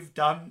what you've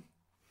done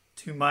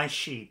to my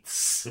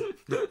sheets"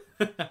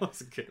 That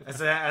was a good one.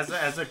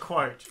 as a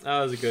quote.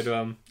 That was a good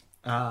one.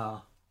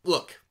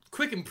 Look,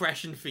 Quick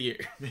impression for you.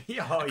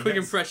 quick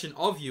Impression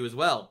of you as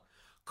well.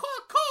 Caw,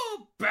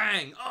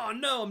 bang! Oh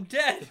no, I'm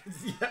dead.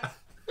 Yeah,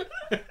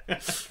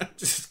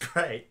 just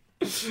great.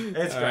 It's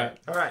great. right.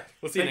 All right,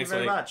 We'll see you Thank next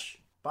very week. much.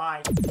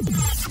 Bye.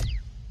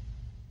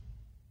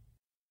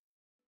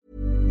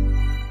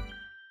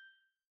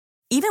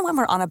 Even when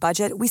we're on a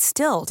budget, we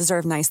still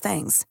deserve nice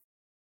things.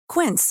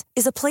 Quince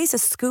is a place to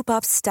scoop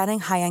up stunning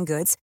high-end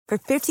goods for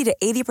 50 to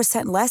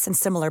 80% less than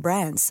similar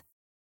brands.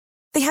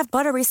 They have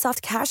buttery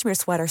soft cashmere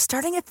sweaters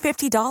starting at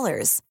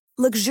 $50,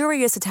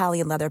 luxurious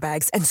Italian leather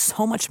bags, and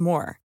so much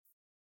more.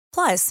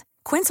 Plus,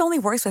 Quince only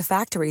works with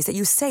factories that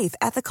use safe,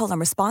 ethical, and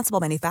responsible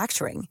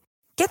manufacturing.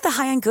 Get the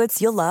high-end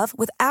goods you'll love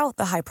without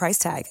the high price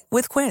tag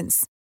with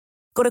Quince.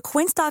 Go to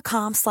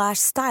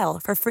quince.com/style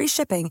for free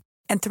shipping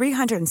and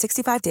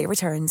 365-day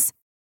returns.